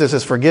 If Jesus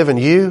has forgiven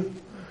you,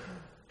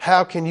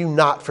 how can you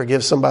not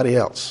forgive somebody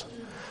else?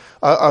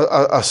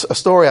 A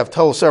story I've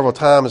told several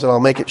times, and I'll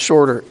make it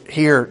shorter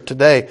here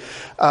today.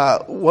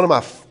 One of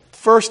my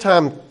first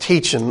time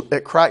teaching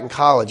at Crichton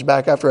College,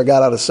 back after I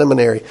got out of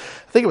seminary,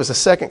 I think it was the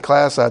second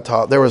class I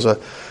taught, there was a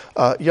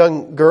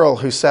young girl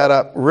who sat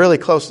up really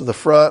close to the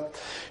front.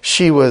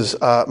 She was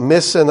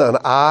missing an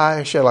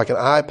eye. She had like an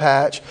eye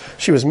patch.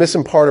 She was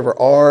missing part of her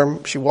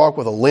arm. She walked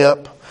with a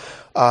limp.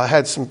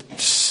 Had some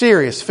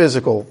serious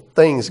physical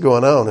things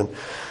going on. And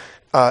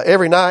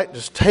every night,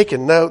 just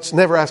taking notes,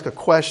 never ask a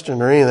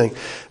question or anything.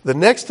 The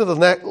next to the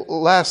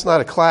last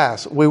night of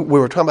class, we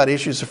were talking about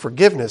issues of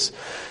forgiveness.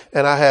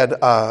 And I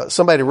had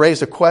somebody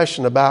raise a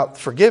question about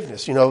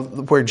forgiveness,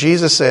 where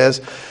Jesus says,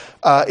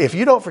 if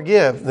you don't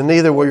forgive, then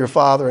neither will your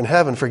Father in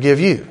heaven forgive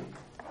you.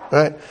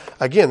 Right?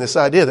 Again, this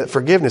idea that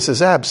forgiveness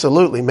is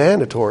absolutely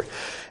mandatory.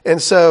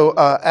 And so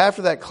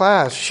after that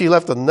class, she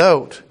left a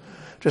note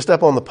just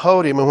up on the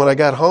podium. And when I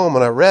got home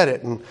and I read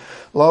it, and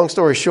long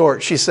story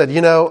short, she said,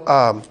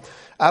 I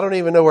don't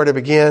even know where to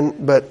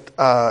begin,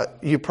 but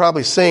you've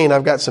probably seen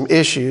I've got some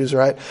issues,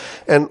 right?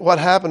 And what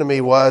happened to me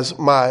was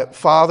my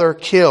father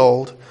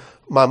killed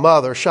my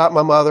mother, shot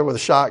my mother with a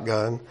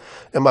shotgun,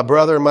 and my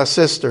brother and my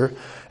sister,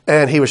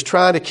 and he was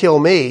trying to kill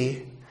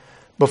me,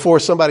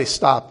 before somebody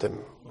stopped him.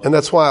 And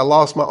that's why I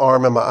lost my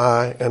arm and my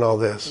eye and all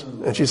this.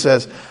 And she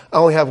says, I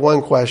only have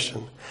one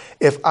question.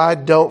 If I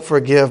don't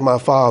forgive my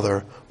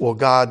father, will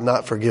God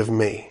not forgive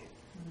me?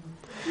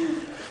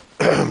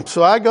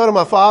 So I go to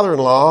my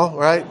father-in-law,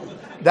 right?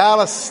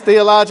 Dallas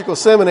Theological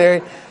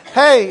Seminary.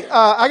 Hey,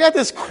 I got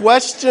this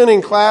question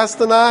in class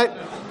tonight.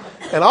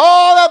 And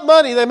all that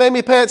money they made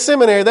me pay at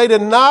seminary, they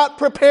did not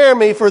prepare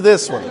me for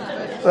this one.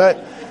 Right?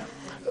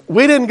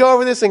 We didn't go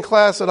over this in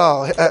class at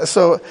all.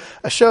 So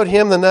I showed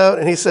him the note,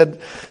 and he said,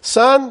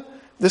 son,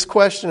 this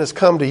question has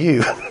come to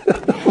you.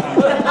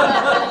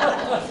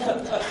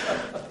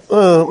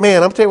 Oh,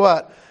 man, I'm tell you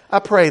what. I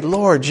prayed,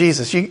 Lord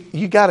Jesus,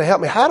 you got to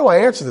help me. How do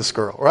I answer this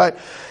girl, right?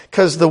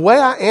 Because the way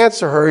I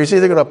answer her is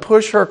either going to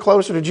push her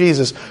closer to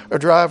Jesus or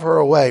drive her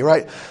away,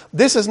 right?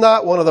 This is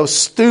not one of those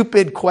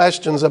stupid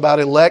questions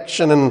about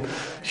election and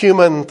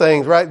human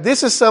things, right?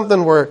 This is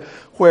something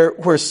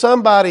where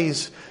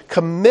somebody's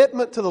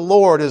commitment to the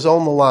Lord is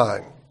on the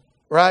line,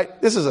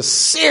 right? This is a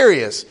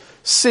serious,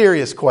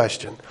 serious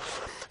question.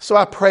 So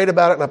I prayed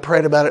about it, and I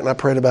prayed about it, and I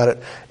prayed about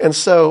it. And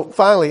so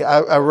finally,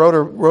 I wrote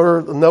her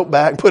a note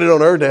back and put it on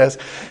her desk.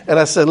 And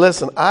I said,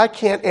 listen, I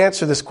can't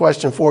answer this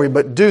question for you,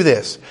 but do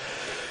this.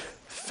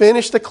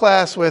 Finish the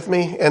class with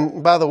me.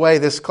 And by the way,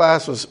 this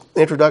class was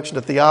Introduction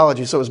to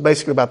Theology, so it was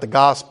basically about the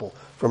gospel,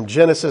 from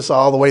Genesis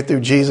all the way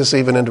through Jesus,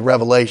 even into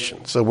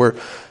Revelation. So we're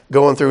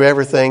going through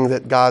everything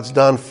that God's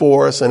done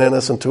for us and in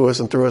us and to us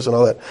and through us and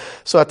all that.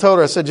 So I told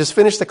her, I said, just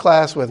finish the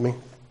class with me.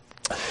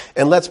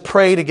 And let's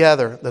pray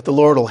together that the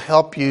Lord will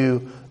help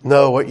you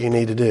know what you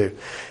need to do.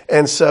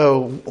 And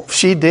so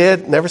she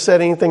did, never said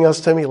anything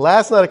else to me.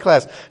 Last night of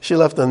class, she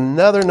left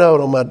another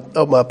note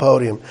on my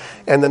podium.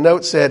 And the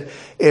note said,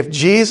 if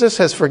Jesus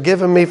has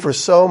forgiven me for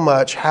so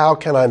much, how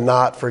can I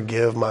not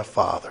forgive my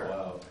Father?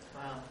 Wow.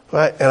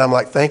 Right? And I'm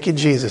like, thank you,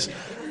 Jesus.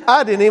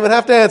 I didn't even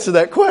have to answer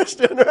that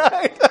question,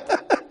 right?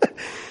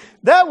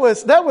 That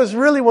was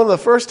really one of the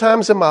first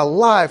times in my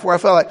life where I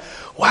felt like,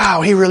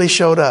 wow, he really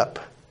showed up.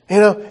 You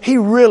know, he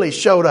really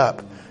showed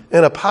up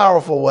in a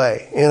powerful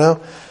way, you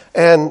know.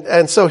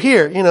 And so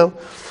here, you know,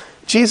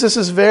 Jesus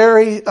is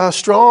very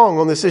strong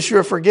on this issue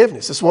of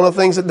forgiveness. It's one of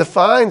the things that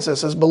defines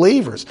us as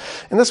believers.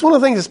 And that's one of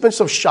the things that's been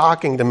so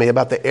shocking to me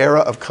about the era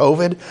of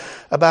COVID,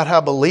 about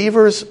how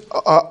believers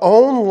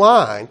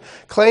online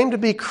claim to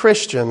be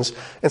Christians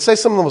and say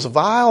some of the most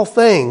vile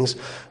things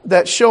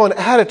that show an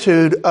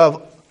attitude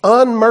of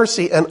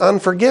unmercy and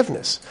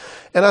unforgiveness.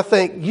 And I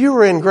think you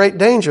are in great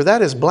danger.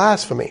 That is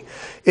blasphemy.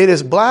 It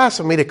is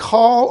blasphemy to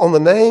call on the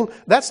name.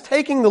 That's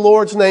taking the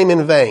Lord's name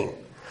in vain.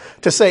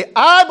 To say,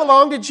 I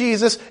belong to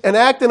Jesus and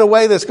act in a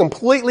way that's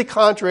completely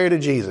contrary to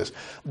Jesus.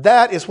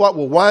 That is what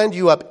will wind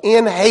you up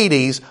in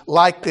Hades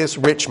like this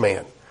rich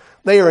man.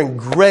 They are in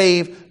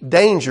grave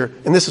danger,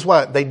 and this is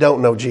why they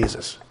don't know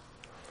Jesus.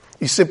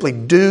 You simply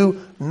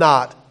do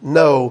not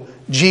know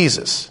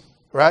Jesus,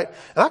 right?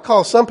 And I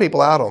call some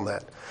people out on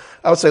that.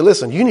 I would say,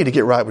 listen, you need to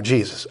get right with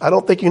Jesus. I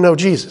don't think you know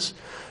Jesus.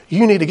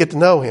 You need to get to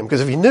know him, because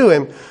if you knew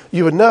him,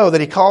 you would know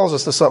that he calls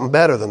us to something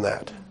better than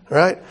that,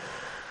 right?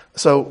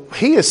 So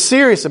he is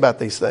serious about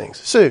these things.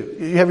 Sue,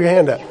 you have your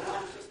hand up.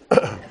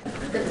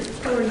 The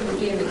story you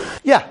gave,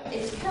 Yeah.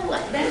 it's kind of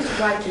like, that is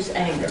righteous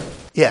anger.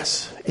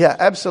 Yes. Yeah,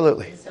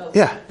 absolutely. So,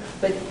 Yeah.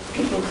 But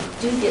people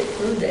do get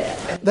through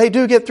that. They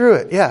do get through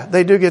it. Yeah,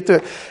 they do get through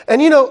it.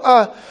 And, you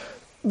know,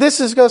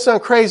 this is going to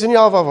sound crazy, and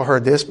y'all have all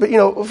heard this, but, you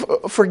know,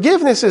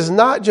 forgiveness is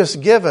not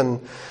just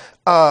given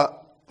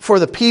for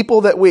the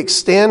people that we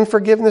extend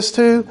forgiveness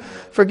to.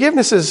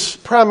 Forgiveness is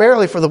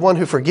primarily for the one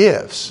who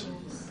forgives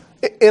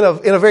in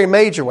a very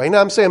major way.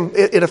 Now, I'm saying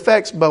it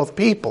affects both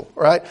people,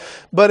 right?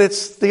 But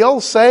it's the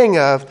old saying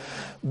of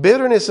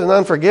bitterness and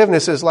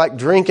unforgiveness is like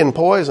drinking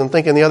poison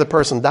thinking the other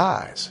person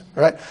dies,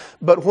 right?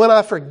 But when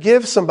I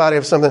forgive somebody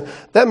of something,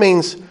 that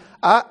means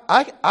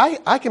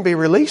I can be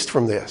released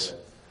from this.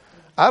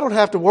 I don't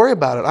have to worry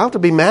about it. I don't have to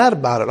be mad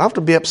about it. I don't have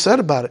to be upset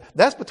about it.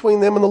 That's between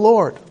them and the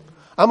Lord.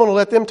 I'm going to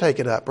let them take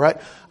it up, right?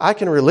 I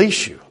can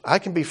release you. I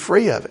can be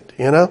free of it,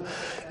 you know?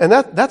 And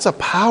that's a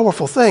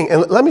powerful thing.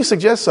 And let me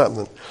suggest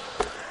something.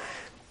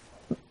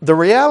 The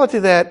reality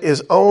of that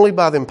is only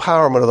by the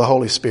empowerment of the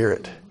Holy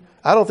Spirit.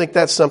 I don't think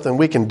that's something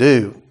we can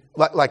do.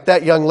 Like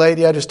that young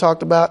lady I just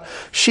talked about,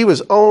 she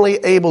was only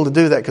able to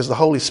do that because the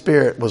Holy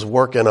Spirit was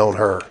working on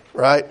her,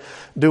 right?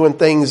 Doing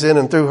things in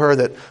and through her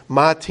that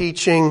my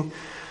teaching...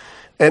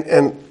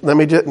 And let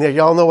me just,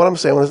 y'all know what I'm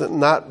saying. It's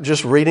not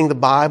just reading the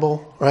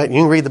Bible, right?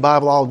 You can read the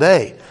Bible all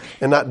day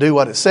and not do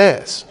what it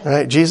says,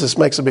 right? Jesus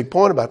makes a big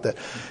point about that.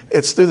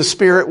 It's through the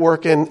Spirit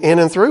working in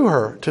and through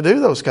her to do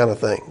those kind of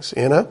things,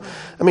 you know?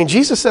 I mean,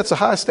 Jesus sets a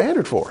high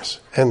standard for us,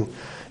 and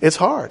it's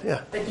hard,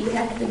 yeah. But you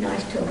have to be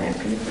nice to them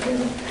after you forgive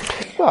them.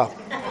 Well,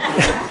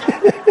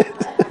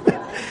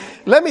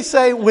 let me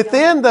say,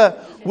 within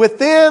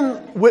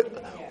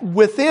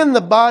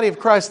the body of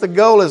Christ, the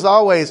goal is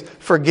always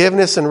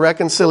forgiveness and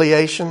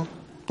reconciliation,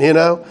 you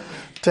know,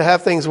 to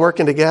have things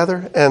working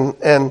together.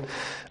 And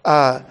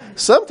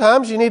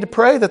sometimes you need to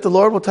pray that the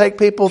Lord will take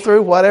people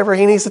through whatever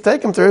he needs to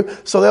take them through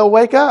so they'll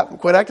wake up and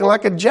quit acting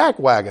like a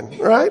jackwagon,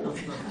 right?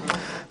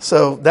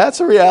 So that's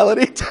a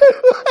reality too.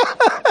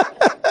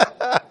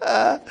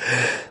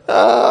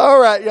 All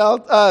right, y'all.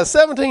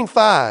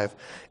 17:5.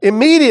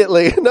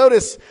 Immediately,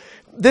 notice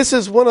this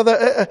is one of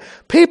the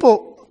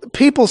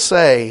people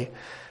say,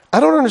 I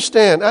don't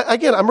understand.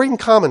 Again, I'm reading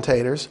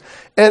commentators,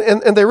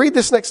 and they read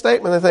this next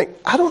statement and they think,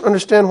 I don't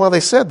understand why they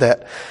said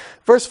that.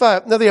 Verse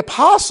 5, now the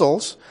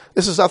apostles,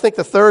 this is, I think,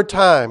 the third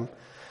time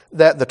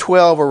that the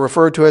 12 are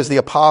referred to as the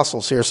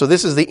apostles here. So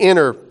these are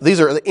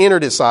the inner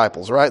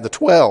disciples, right? The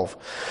 12.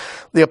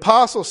 The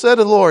apostles said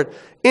to the Lord,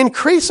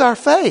 increase our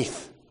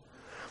faith.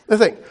 They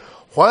think,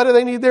 why do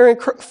they need their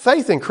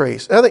faith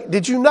increased? I think,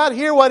 did you not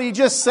hear what he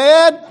just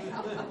said?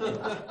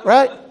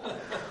 Right?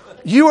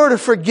 You are to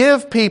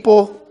forgive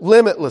people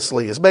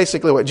limitlessly is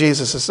basically what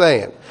Jesus is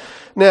saying.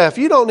 Now, if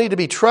you don't need to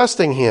be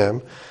trusting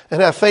him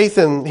and have faith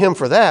in him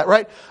for that,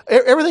 right?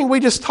 Everything we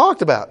just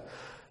talked about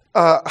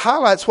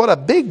highlights what a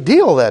big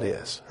deal that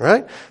is,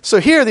 right? So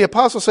here the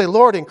apostles say,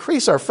 Lord,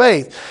 increase our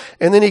faith.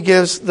 And then he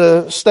gives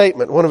the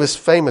statement, one of his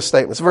famous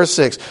statements. Verse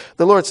 6,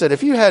 the Lord said,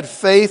 if you had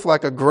faith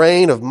like a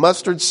grain of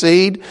mustard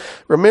seed,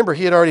 remember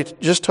he had already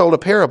just told a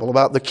parable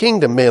about the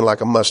kingdom being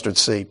like a mustard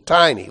seed,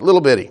 tiny,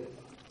 little bitty.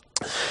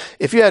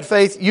 If you had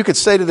faith, you could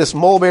say to this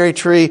mulberry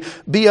tree,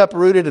 be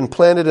uprooted and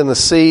planted in the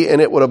sea, and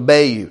it would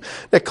obey you.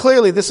 Now,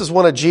 clearly, this is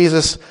one of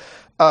Jesus'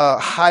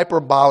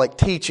 hyperbolic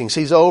teachings.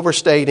 He's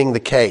overstating the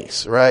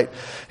case, right?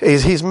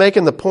 He's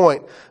making the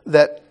point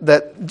that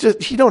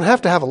just, you don't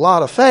have to have a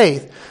lot of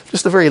faith,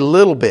 just a very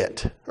little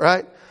bit,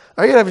 right?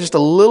 All you have just a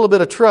little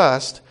bit of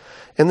trust,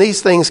 and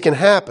these things can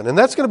happen. And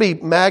that's going to be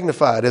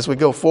magnified as we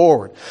go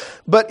forward.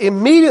 But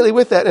immediately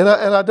with that, and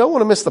I don't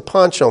want to miss the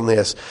punch on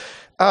this,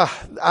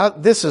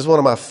 this is one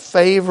of my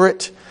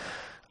favorite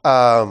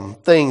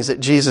things that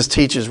Jesus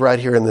teaches right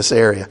here in this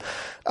area.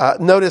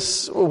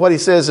 Notice what he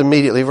says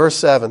immediately, verse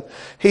 7.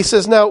 He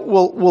says, now,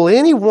 will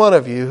any one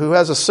of you who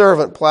has a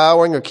servant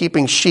plowing or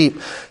keeping sheep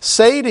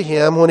say to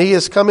him when he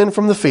has come in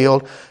from the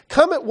field,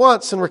 come at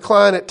once and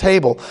recline at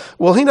table?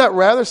 Will he not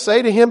rather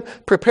say to him,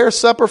 prepare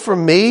supper for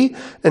me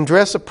and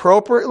dress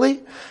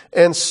appropriately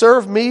and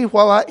serve me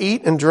while I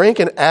eat and drink,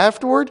 and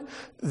afterward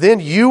then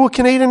you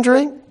can eat and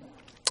drink?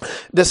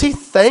 Does he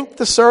thank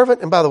the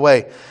servant? And by the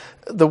way,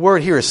 the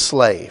word here is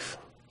slave,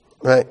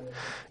 right?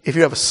 If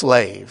you have a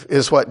slave,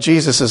 is what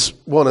Jesus is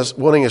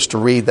wanting us to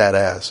read that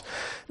as.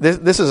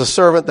 This is a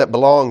servant that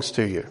belongs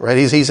to you, right?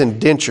 He's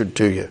indentured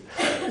to you,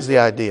 is the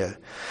idea.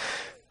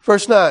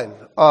 Verse 9,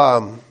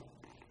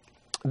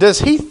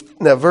 this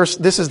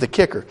is the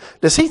kicker.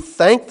 Does he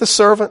thank the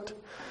servant,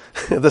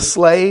 the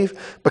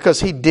slave, because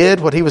he did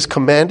what he was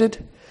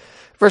commanded?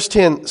 Verse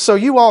 10, so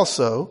you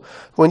also,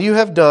 when you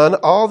have done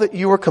all that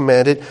you were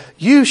commanded,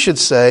 you should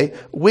say,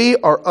 we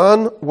are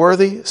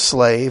unworthy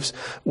slaves.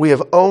 We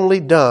have only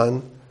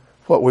done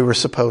what we were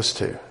supposed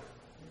to.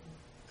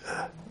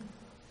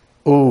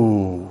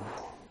 Ooh.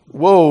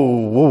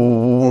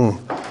 Whoa.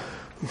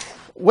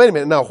 Wait a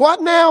minute. Now,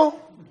 what now?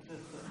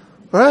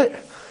 Right?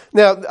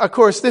 Now, of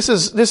course, this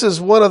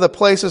is one of the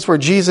places where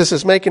Jesus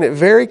is making it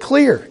very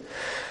clear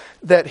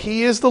that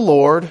he is the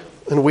Lord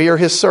and we are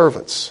his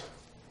servants.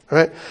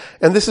 Right?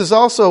 And this is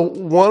also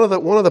one of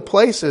the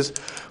places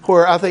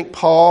where I think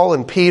Paul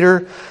and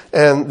Peter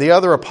and the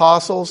other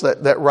apostles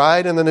that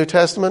write in the New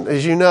Testament,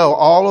 as you know,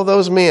 all of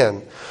those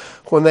men,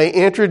 when they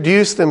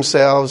introduce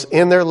themselves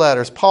in their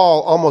letters,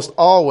 Paul almost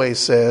always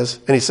says,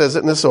 and he says it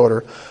in this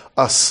order,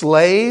 a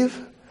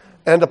slave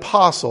and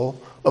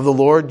apostle of the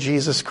Lord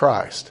Jesus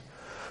Christ.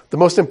 The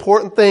most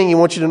important thing he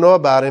wants you to know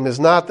about him is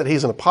not that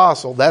he's an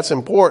apostle, that's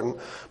important,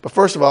 but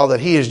first of all, that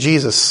he is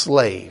Jesus'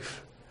 slave.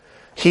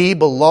 He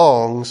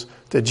belongs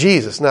to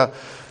Jesus. Now,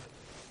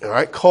 all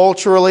right,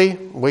 culturally,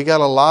 we got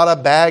a lot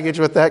of baggage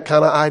with that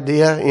kind of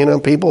idea. You know,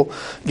 people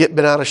get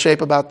bent out of shape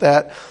about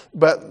that.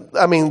 But,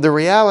 I mean, the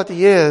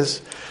reality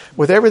is,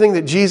 with everything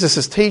that Jesus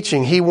is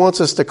teaching, he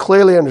wants us to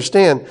clearly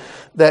understand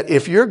that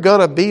if you're going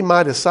to be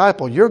my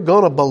disciple, you're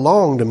going to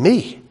belong to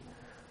me.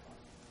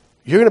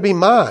 You're going to be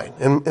mine.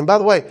 And by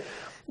the way,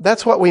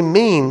 that's what we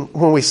mean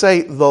when we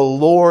say the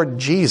Lord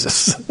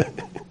Jesus.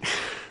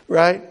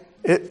 Right?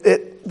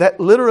 That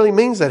literally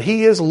means that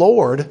he is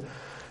Lord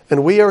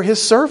and we are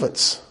his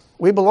servants.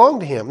 We belong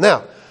to him.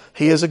 Now,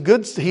 he is a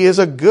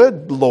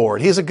good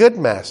Lord. He is a good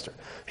master.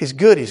 He's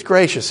good. He's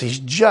gracious. He's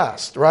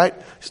just, right?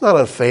 He's not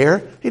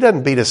unfair. He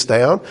doesn't beat us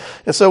down.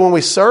 And so when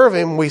we serve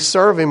him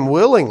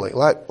willingly,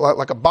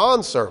 like a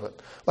bond servant,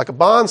 like a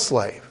bond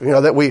slave, you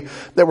know, that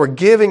we're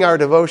giving our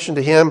devotion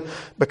to him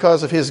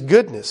because of his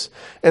goodness.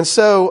 And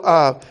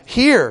so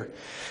here,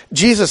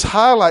 Jesus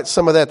highlights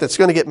some of that's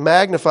going to get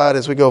magnified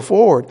as we go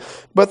forward.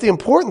 But the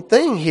important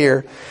thing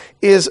here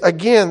is,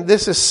 again,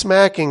 this is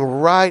smacking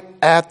right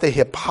at the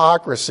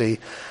hypocrisy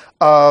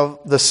of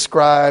the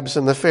scribes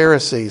and the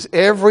Pharisees.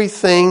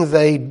 Everything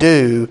they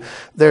do,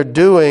 they're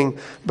doing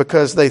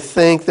because they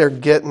think they're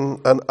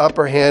getting an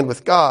upper hand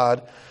with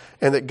God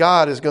and that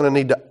God is going to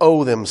need to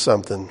owe them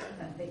something.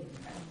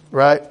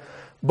 Right?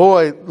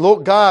 Boy,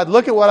 look, God,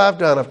 look at what I've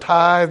done. I've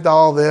tithed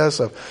all this.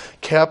 I've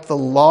kept the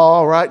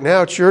law. Right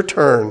now it's your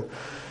turn.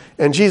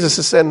 And Jesus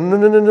is saying,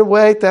 no,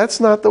 wait, that's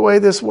not the way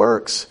this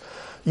works.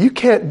 You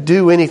can't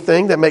do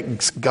anything that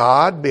makes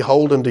God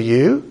beholden to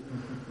you.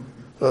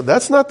 Well,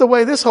 that's not the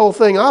way this whole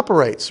thing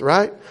operates,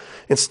 right?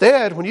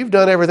 Instead, when you've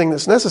done everything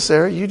that's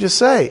necessary, you just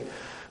say,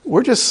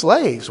 we're just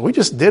slaves. We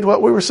just did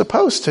what we were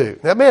supposed to.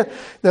 Now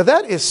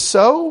that is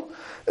so,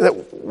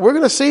 that we're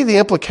going to see the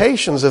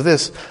implications of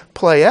this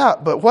play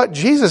out. But what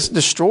Jesus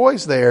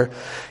destroys there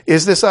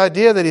is this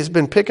idea that he's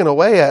been picking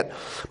away at,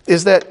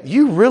 is that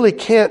you really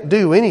can't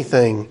do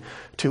anything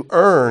to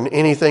earn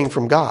anything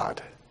from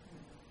God,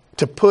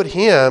 to put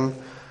him,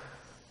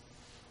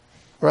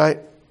 right,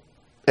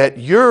 at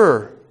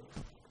your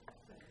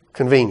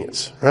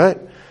convenience, right?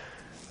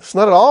 It's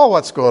not at all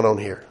what's going on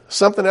here.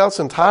 Something else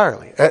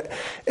entirely.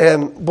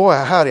 And boy,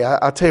 howdy,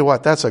 I tell you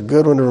what, that's a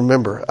good one to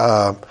remember.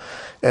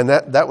 And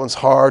that one's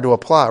hard to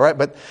apply, right?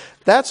 But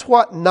that's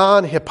what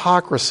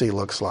non-hypocrisy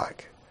looks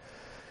like.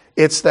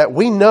 It's that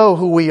we know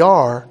who we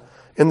are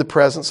in the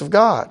presence of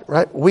God,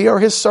 right? We are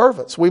his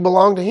servants. We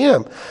belong to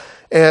him.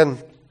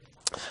 And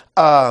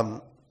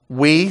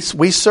we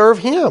serve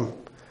him.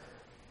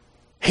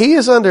 He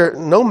is under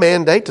no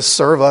mandate to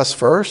serve us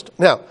first.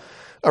 Now,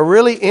 a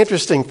really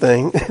interesting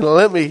thing,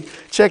 let me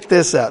check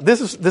this out. This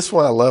is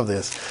why I love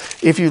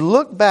this. If you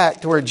look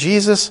back to where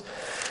Jesus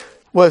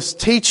was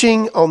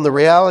teaching on the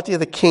reality of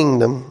the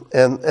kingdom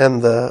and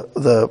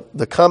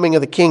the coming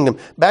of the kingdom,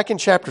 back in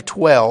chapter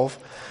 12,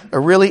 a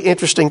really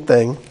interesting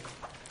thing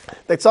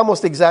that's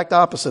almost the exact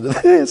opposite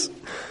of this.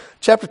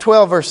 Chapter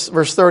 12,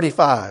 verse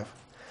 35.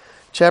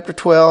 Chapter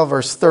 12,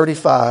 verse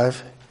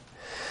 35.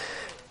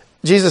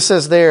 Jesus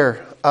says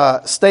there,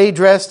 stay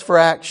dressed for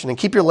action and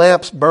keep your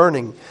lamps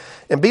burning.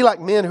 And be like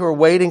men who are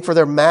waiting for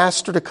their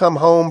master to come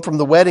home from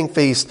the wedding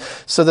feast,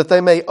 so that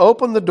they may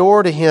open the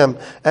door to him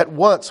at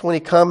once when he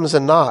comes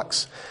and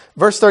knocks.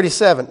 Verse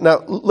 37.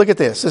 Now, look at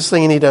this. This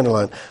thing you need to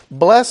underline.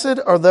 Blessed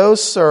are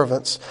those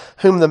servants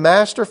whom the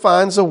master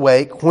finds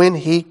awake when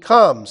he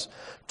comes.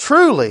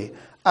 Truly,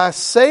 I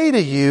say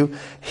to you,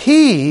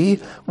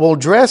 he will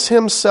dress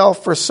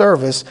himself for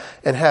service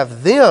and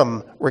have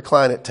them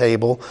recline at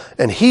table,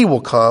 and he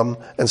will come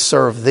and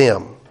serve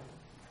them.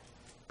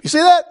 You see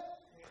that?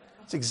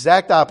 It's the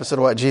exact opposite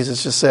of what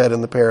Jesus just said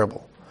in the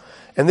parable.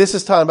 And this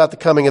is talking about the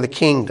coming of the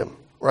kingdom,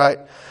 right?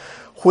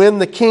 When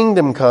the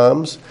kingdom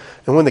comes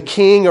and when the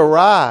king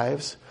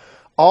arrives,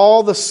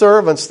 all the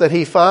servants that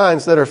he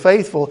finds that are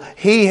faithful,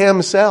 he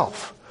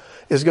himself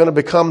is going to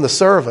become the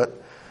servant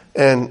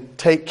and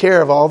take care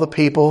of all the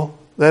people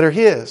that are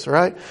his,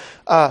 right?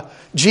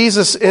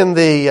 Jesus in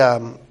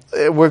the,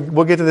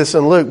 we'll get to this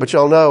in Luke, but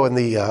y'all know in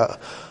the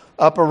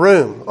upper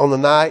room on the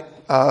night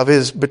of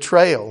his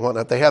betrayal,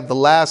 whatnot, they have the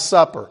Last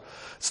Supper.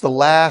 It's the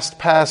last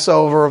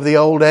Passover of the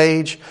old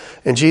age,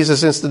 and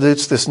Jesus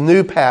institutes this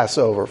new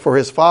Passover for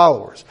his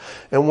followers.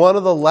 And one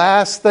of the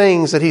last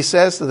things that he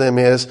says to them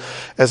is,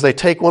 as they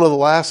take one of the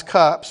last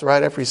cups,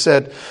 right after he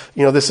said,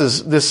 you know,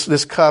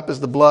 this cup is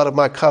the blood of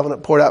my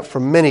covenant poured out for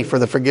many for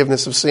the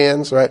forgiveness of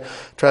sins, right?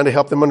 Trying to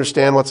help them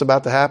understand what's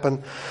about to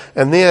happen.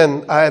 And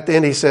then at the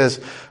end he says,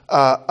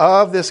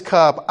 of this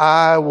cup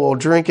I will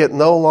drink it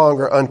no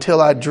longer until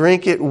I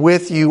drink it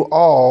with you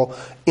all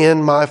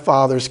in my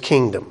Father's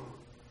kingdom.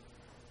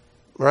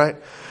 Right?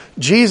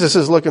 Jesus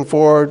is looking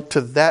forward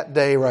to that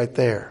day right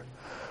there.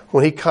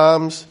 When he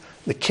comes,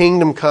 the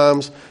kingdom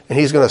comes, and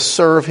he's going to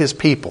serve his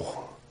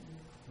people.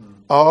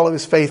 All of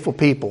his faithful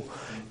people.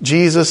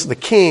 Jesus, the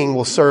king,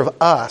 will serve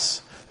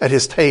us at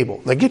his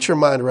table. Now get your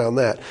mind around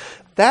that.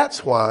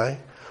 That's why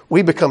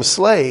we become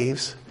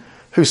slaves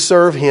who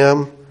serve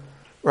him,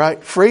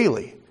 right,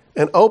 freely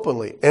and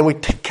openly. And we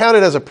count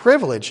it as a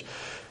privilege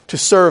to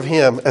serve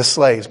him as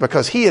slaves,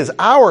 because he is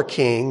our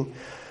king,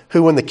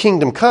 who when the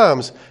kingdom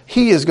comes,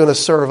 he is going to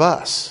serve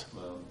us.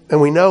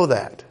 And we know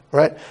that,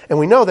 right? And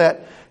we know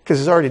that because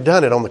he's already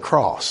done it on the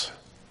cross.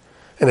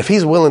 And if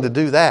he's willing to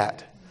do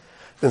that,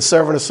 then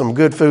serving us some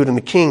good food in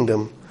the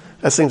kingdom,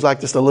 that seems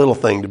like just a little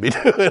thing to be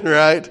doing,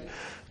 right?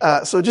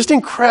 So just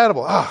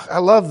incredible. I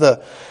love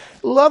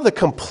the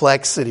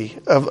complexity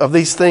of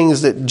these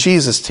things that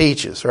Jesus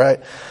teaches, right?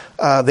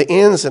 The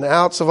ins and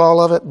outs of all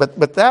of it.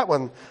 But that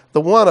one,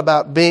 the one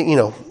about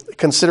being,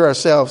 consider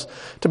ourselves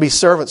to be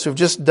servants who've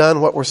just done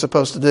what we're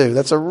supposed to do.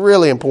 That's a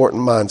really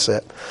important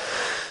mindset.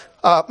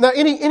 Now,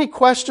 any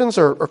questions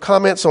or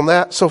comments on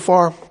that so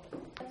far?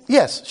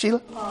 Yes,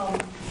 Sheila?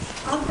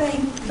 I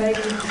think maybe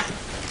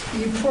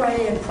you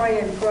pray and pray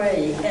and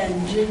pray,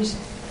 and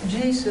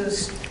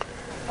Jesus,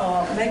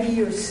 maybe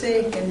you're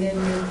sick and then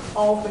you're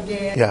off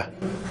again. Yeah.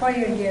 And you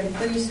pray again,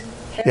 please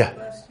help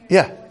us.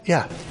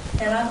 Yeah.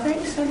 And I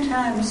think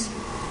sometimes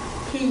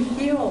he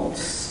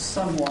heals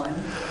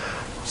someone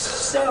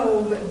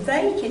so that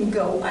they can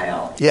go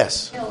out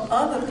yes. and tell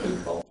other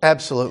people.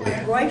 Absolutely.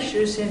 How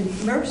gracious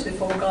and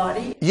merciful God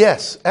is.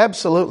 Yes,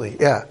 absolutely.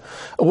 Yeah.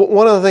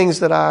 One of the things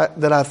that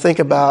I think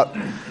about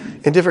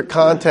in different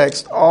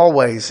contexts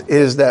always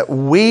is that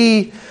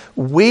we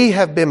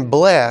have been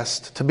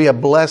blessed to be a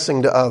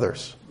blessing to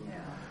others.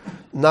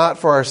 Not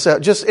for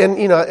ourselves.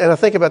 And I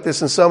think about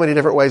this in so many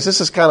different ways.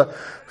 This is kind of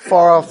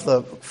far off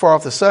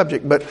the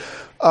subject, but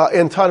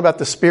in talking about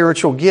the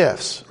spiritual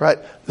gifts, right?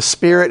 The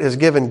Spirit has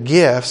given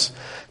gifts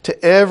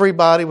to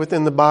everybody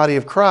within the body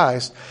of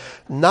Christ,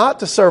 not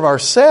to serve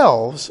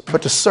ourselves,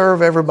 but to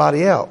serve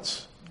everybody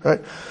else,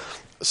 right?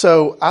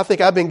 So I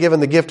think I've been given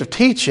the gift of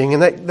teaching,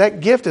 and that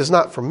gift is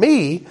not for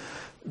me.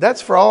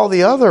 That's for all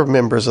the other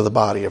members of the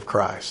body of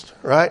Christ,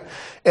 right?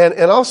 And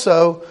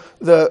also,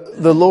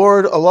 the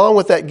Lord, along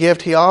with that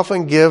gift, He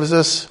often gives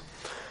us,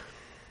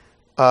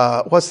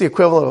 what's the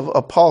equivalent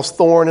of Paul's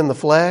thorn in the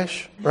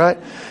flesh, right?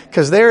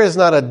 Because there is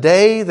not a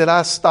day that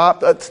I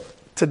stopped.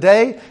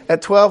 Today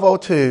at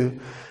 12:02,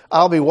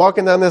 I'll be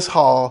walking down this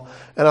hall,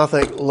 and I'll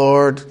think,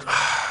 Lord,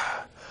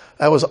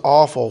 that was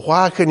awful.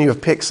 Why couldn't you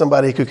have picked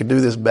somebody who could do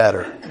this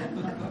better?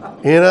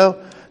 You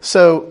know?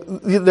 So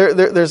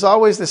there's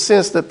always the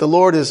sense that the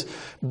Lord has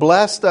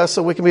blessed us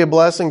so we can be a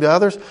blessing to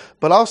others,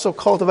 but also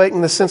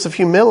cultivating the sense of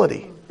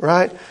humility,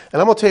 right?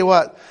 And I'm going to tell you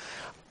what,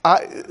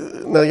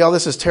 now y'all,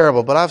 this is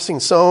terrible, but I've seen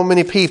so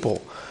many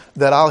people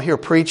that I'll hear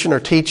preaching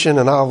or teaching,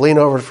 and I'll lean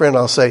over to a friend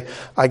and I'll say,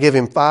 I give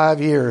him 5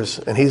 years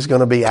and he's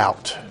going to be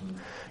out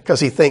because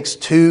he thinks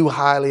too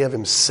highly of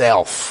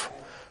himself,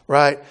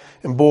 right?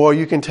 And boy,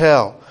 you can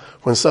tell.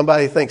 When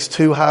somebody thinks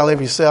too highly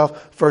of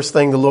yourself, first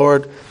thing the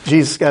Lord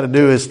Jesus got to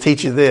do is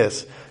teach you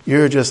this.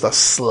 You're just a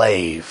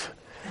slave.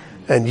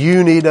 And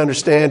you need to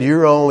understand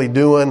you're only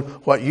doing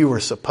what you were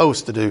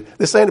supposed to do.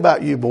 This ain't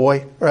about you,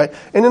 boy, right?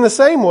 And in the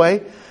same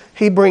way,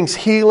 He brings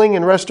healing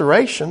and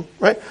restoration,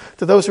 right,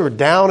 to those who are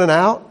down and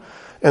out.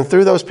 And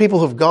through those people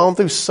who've gone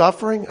through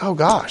suffering, oh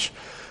gosh.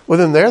 Well,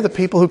 then they're the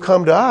people who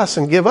come to us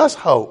and give us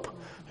hope,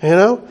 you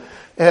know?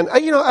 And,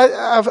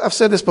 I've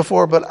said this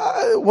before, but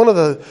one of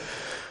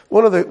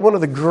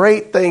the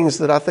great things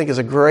that I think is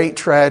a great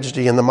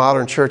tragedy in the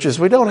modern church is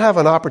we don't have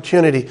an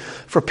opportunity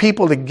for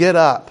people to get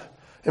up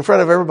in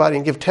front of everybody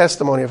and give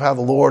testimony of how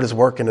the Lord is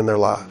working in their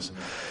lives.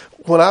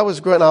 When I was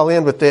growing, I'll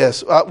end with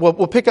this.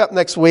 We'll pick up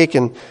next week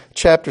in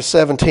chapter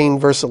 17,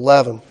 verse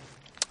 11.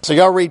 So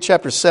y'all read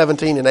chapter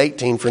 17 and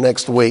 18 for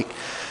next week.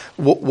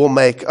 We'll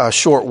make a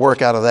short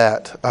work out of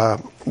that.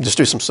 Just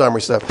do some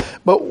summary stuff.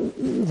 But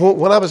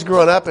when I was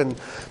growing up in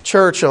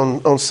church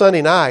on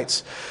Sunday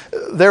nights,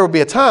 there would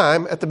be a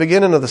time at the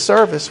beginning of the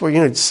service where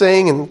you'd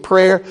sing and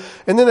prayer,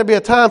 and then there'd be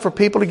a time for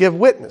people to give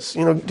witness,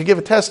 to give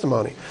a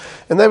testimony.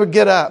 And they would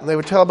get up and they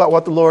would tell about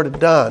what the Lord had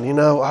done.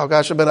 Oh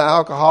gosh, I've been an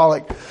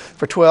alcoholic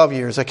for 12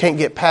 years. I can't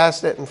get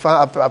past it. And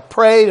I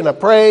prayed and I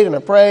prayed and I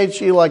prayed.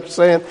 She like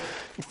saying,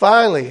 and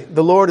finally,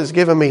 the Lord has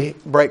given me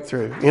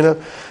breakthrough.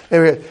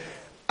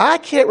 I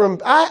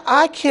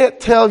can't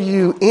tell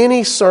you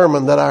any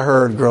sermon that I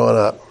heard growing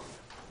up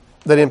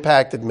that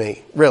impacted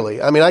me,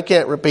 really. I mean, I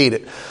can't repeat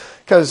it.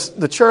 Because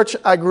the church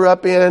I grew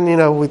up in,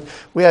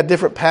 we had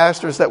different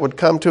pastors that would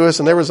come to us,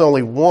 and there was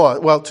only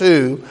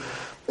two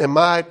in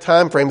my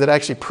time frame that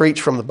actually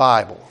preached from the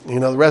Bible.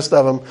 The rest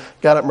of them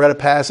got up and read a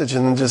passage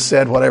and then just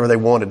said whatever they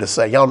wanted to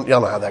say. Y'all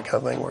know how that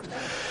kind of thing works.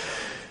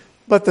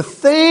 But the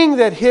thing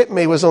that hit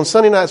me was on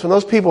Sunday nights when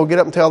those people would get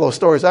up and tell those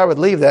stories, I would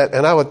leave that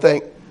and I would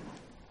think,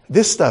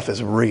 this stuff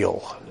is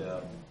real. Yeah.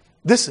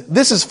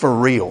 This is for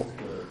real.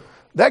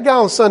 That guy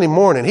on Sunday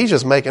morning, he's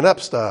just making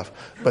up stuff,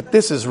 but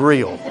this is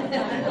real.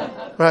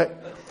 Right?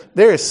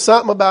 There is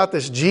something about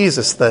this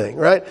Jesus thing,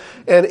 right?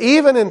 And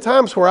even in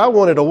times where I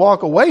wanted to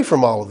walk away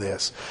from all of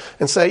this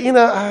and say,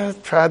 I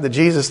tried the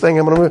Jesus thing,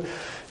 I'm going to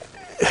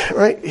move.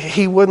 Right?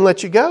 He wouldn't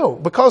let you go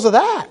because of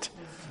that.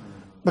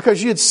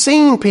 Because you'd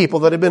seen people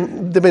that had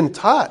been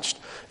touched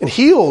and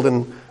healed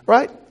and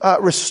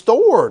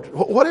restored,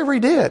 whatever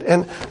he did.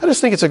 And I just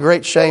think it's a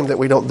great shame that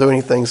we don't do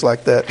any things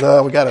like that.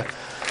 No, we got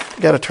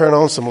to turn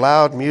on some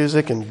loud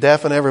music and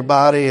deafen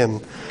everybody and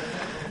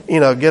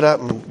get up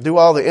and do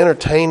all the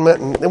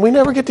entertainment, and we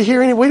never get to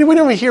hear we don't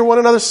even hear one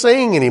another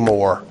sing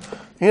anymore.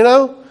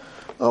 Oh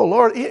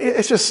Lord,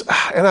 it's just,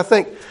 and I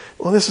think,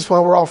 well, this is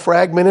why we're all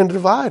fragmented and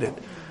divided.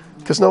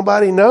 Because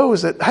nobody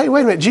knows that, hey,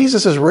 wait a minute,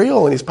 Jesus is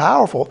real and He's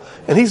powerful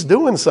and He's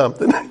doing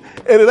something. And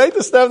it ain't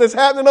the stuff that's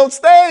happening on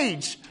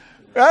stage.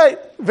 Right?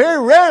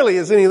 Very rarely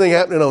is anything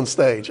happening on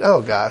stage.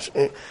 Oh, gosh.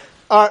 All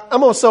right,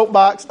 I'm on a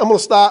soapbox. I'm going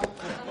to stop.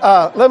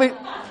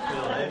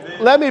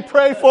 Let me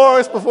pray for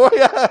us before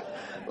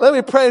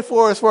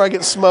I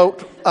get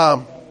smoked.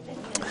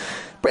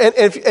 And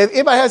if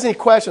anybody has any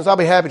questions, I'll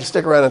be happy to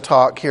stick around and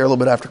talk here a little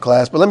bit after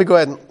class. But let me go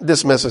ahead and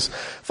dismiss us.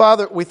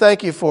 Father, we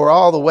thank You for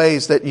all the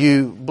ways that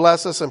You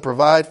bless us and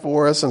provide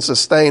for us and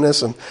sustain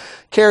us and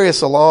carry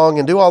us along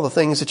and do all the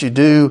things that You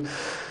do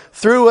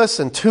through us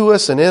and to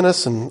us and in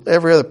us and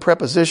every other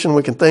preposition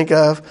we can think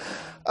of.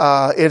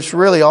 It's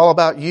really all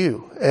about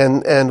You,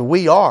 and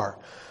we are.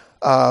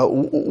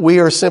 We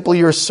are simply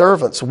Your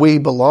servants. We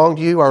belong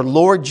to You. Our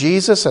Lord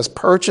Jesus has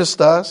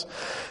purchased us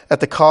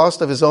at the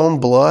cost of His own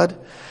blood.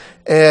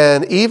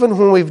 And even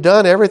when we've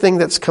done everything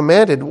that's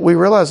commanded, we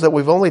realize that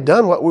we've only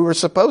done what we were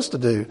supposed to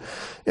do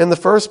in the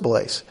first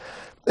place.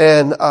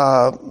 And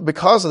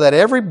because of that,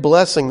 every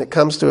blessing that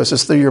comes to us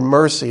is through Your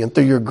mercy and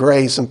through Your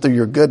grace and through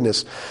Your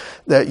goodness,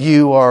 that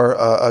You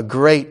are a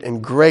great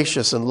and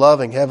gracious and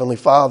loving Heavenly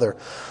Father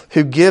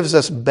who gives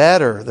us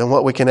better than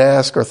what we can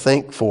ask or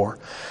think for.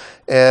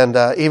 And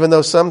even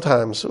though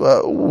sometimes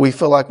we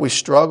feel like we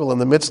struggle in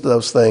the midst of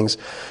those things,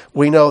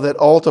 we know that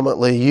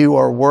ultimately you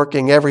are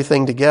working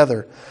everything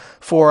together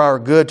for our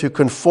good to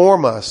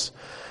conform us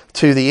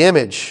to the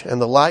image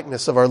and the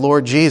likeness of our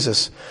Lord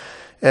Jesus.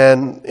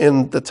 And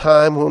in the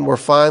time when we're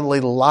finally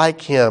like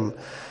Him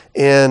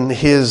in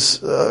His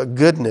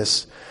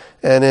goodness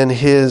and in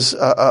His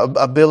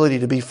ability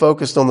to be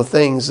focused on the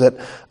things that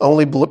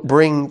only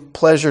bring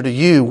pleasure to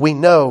you, we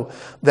know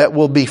that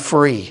we'll be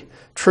free,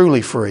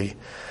 truly free.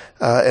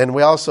 And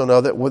we also know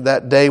that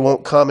that day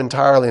won't come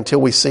entirely until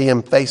we see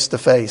Him face to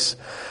face.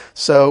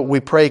 So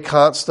we pray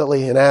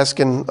constantly and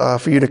asking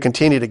for you to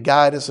continue to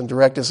guide us and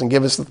direct us and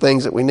give us the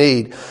things that we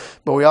need.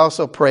 But we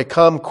also pray,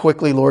 come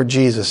quickly, Lord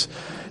Jesus.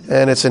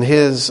 And it's in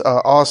His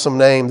awesome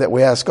name that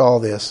we ask all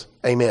this.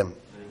 Amen.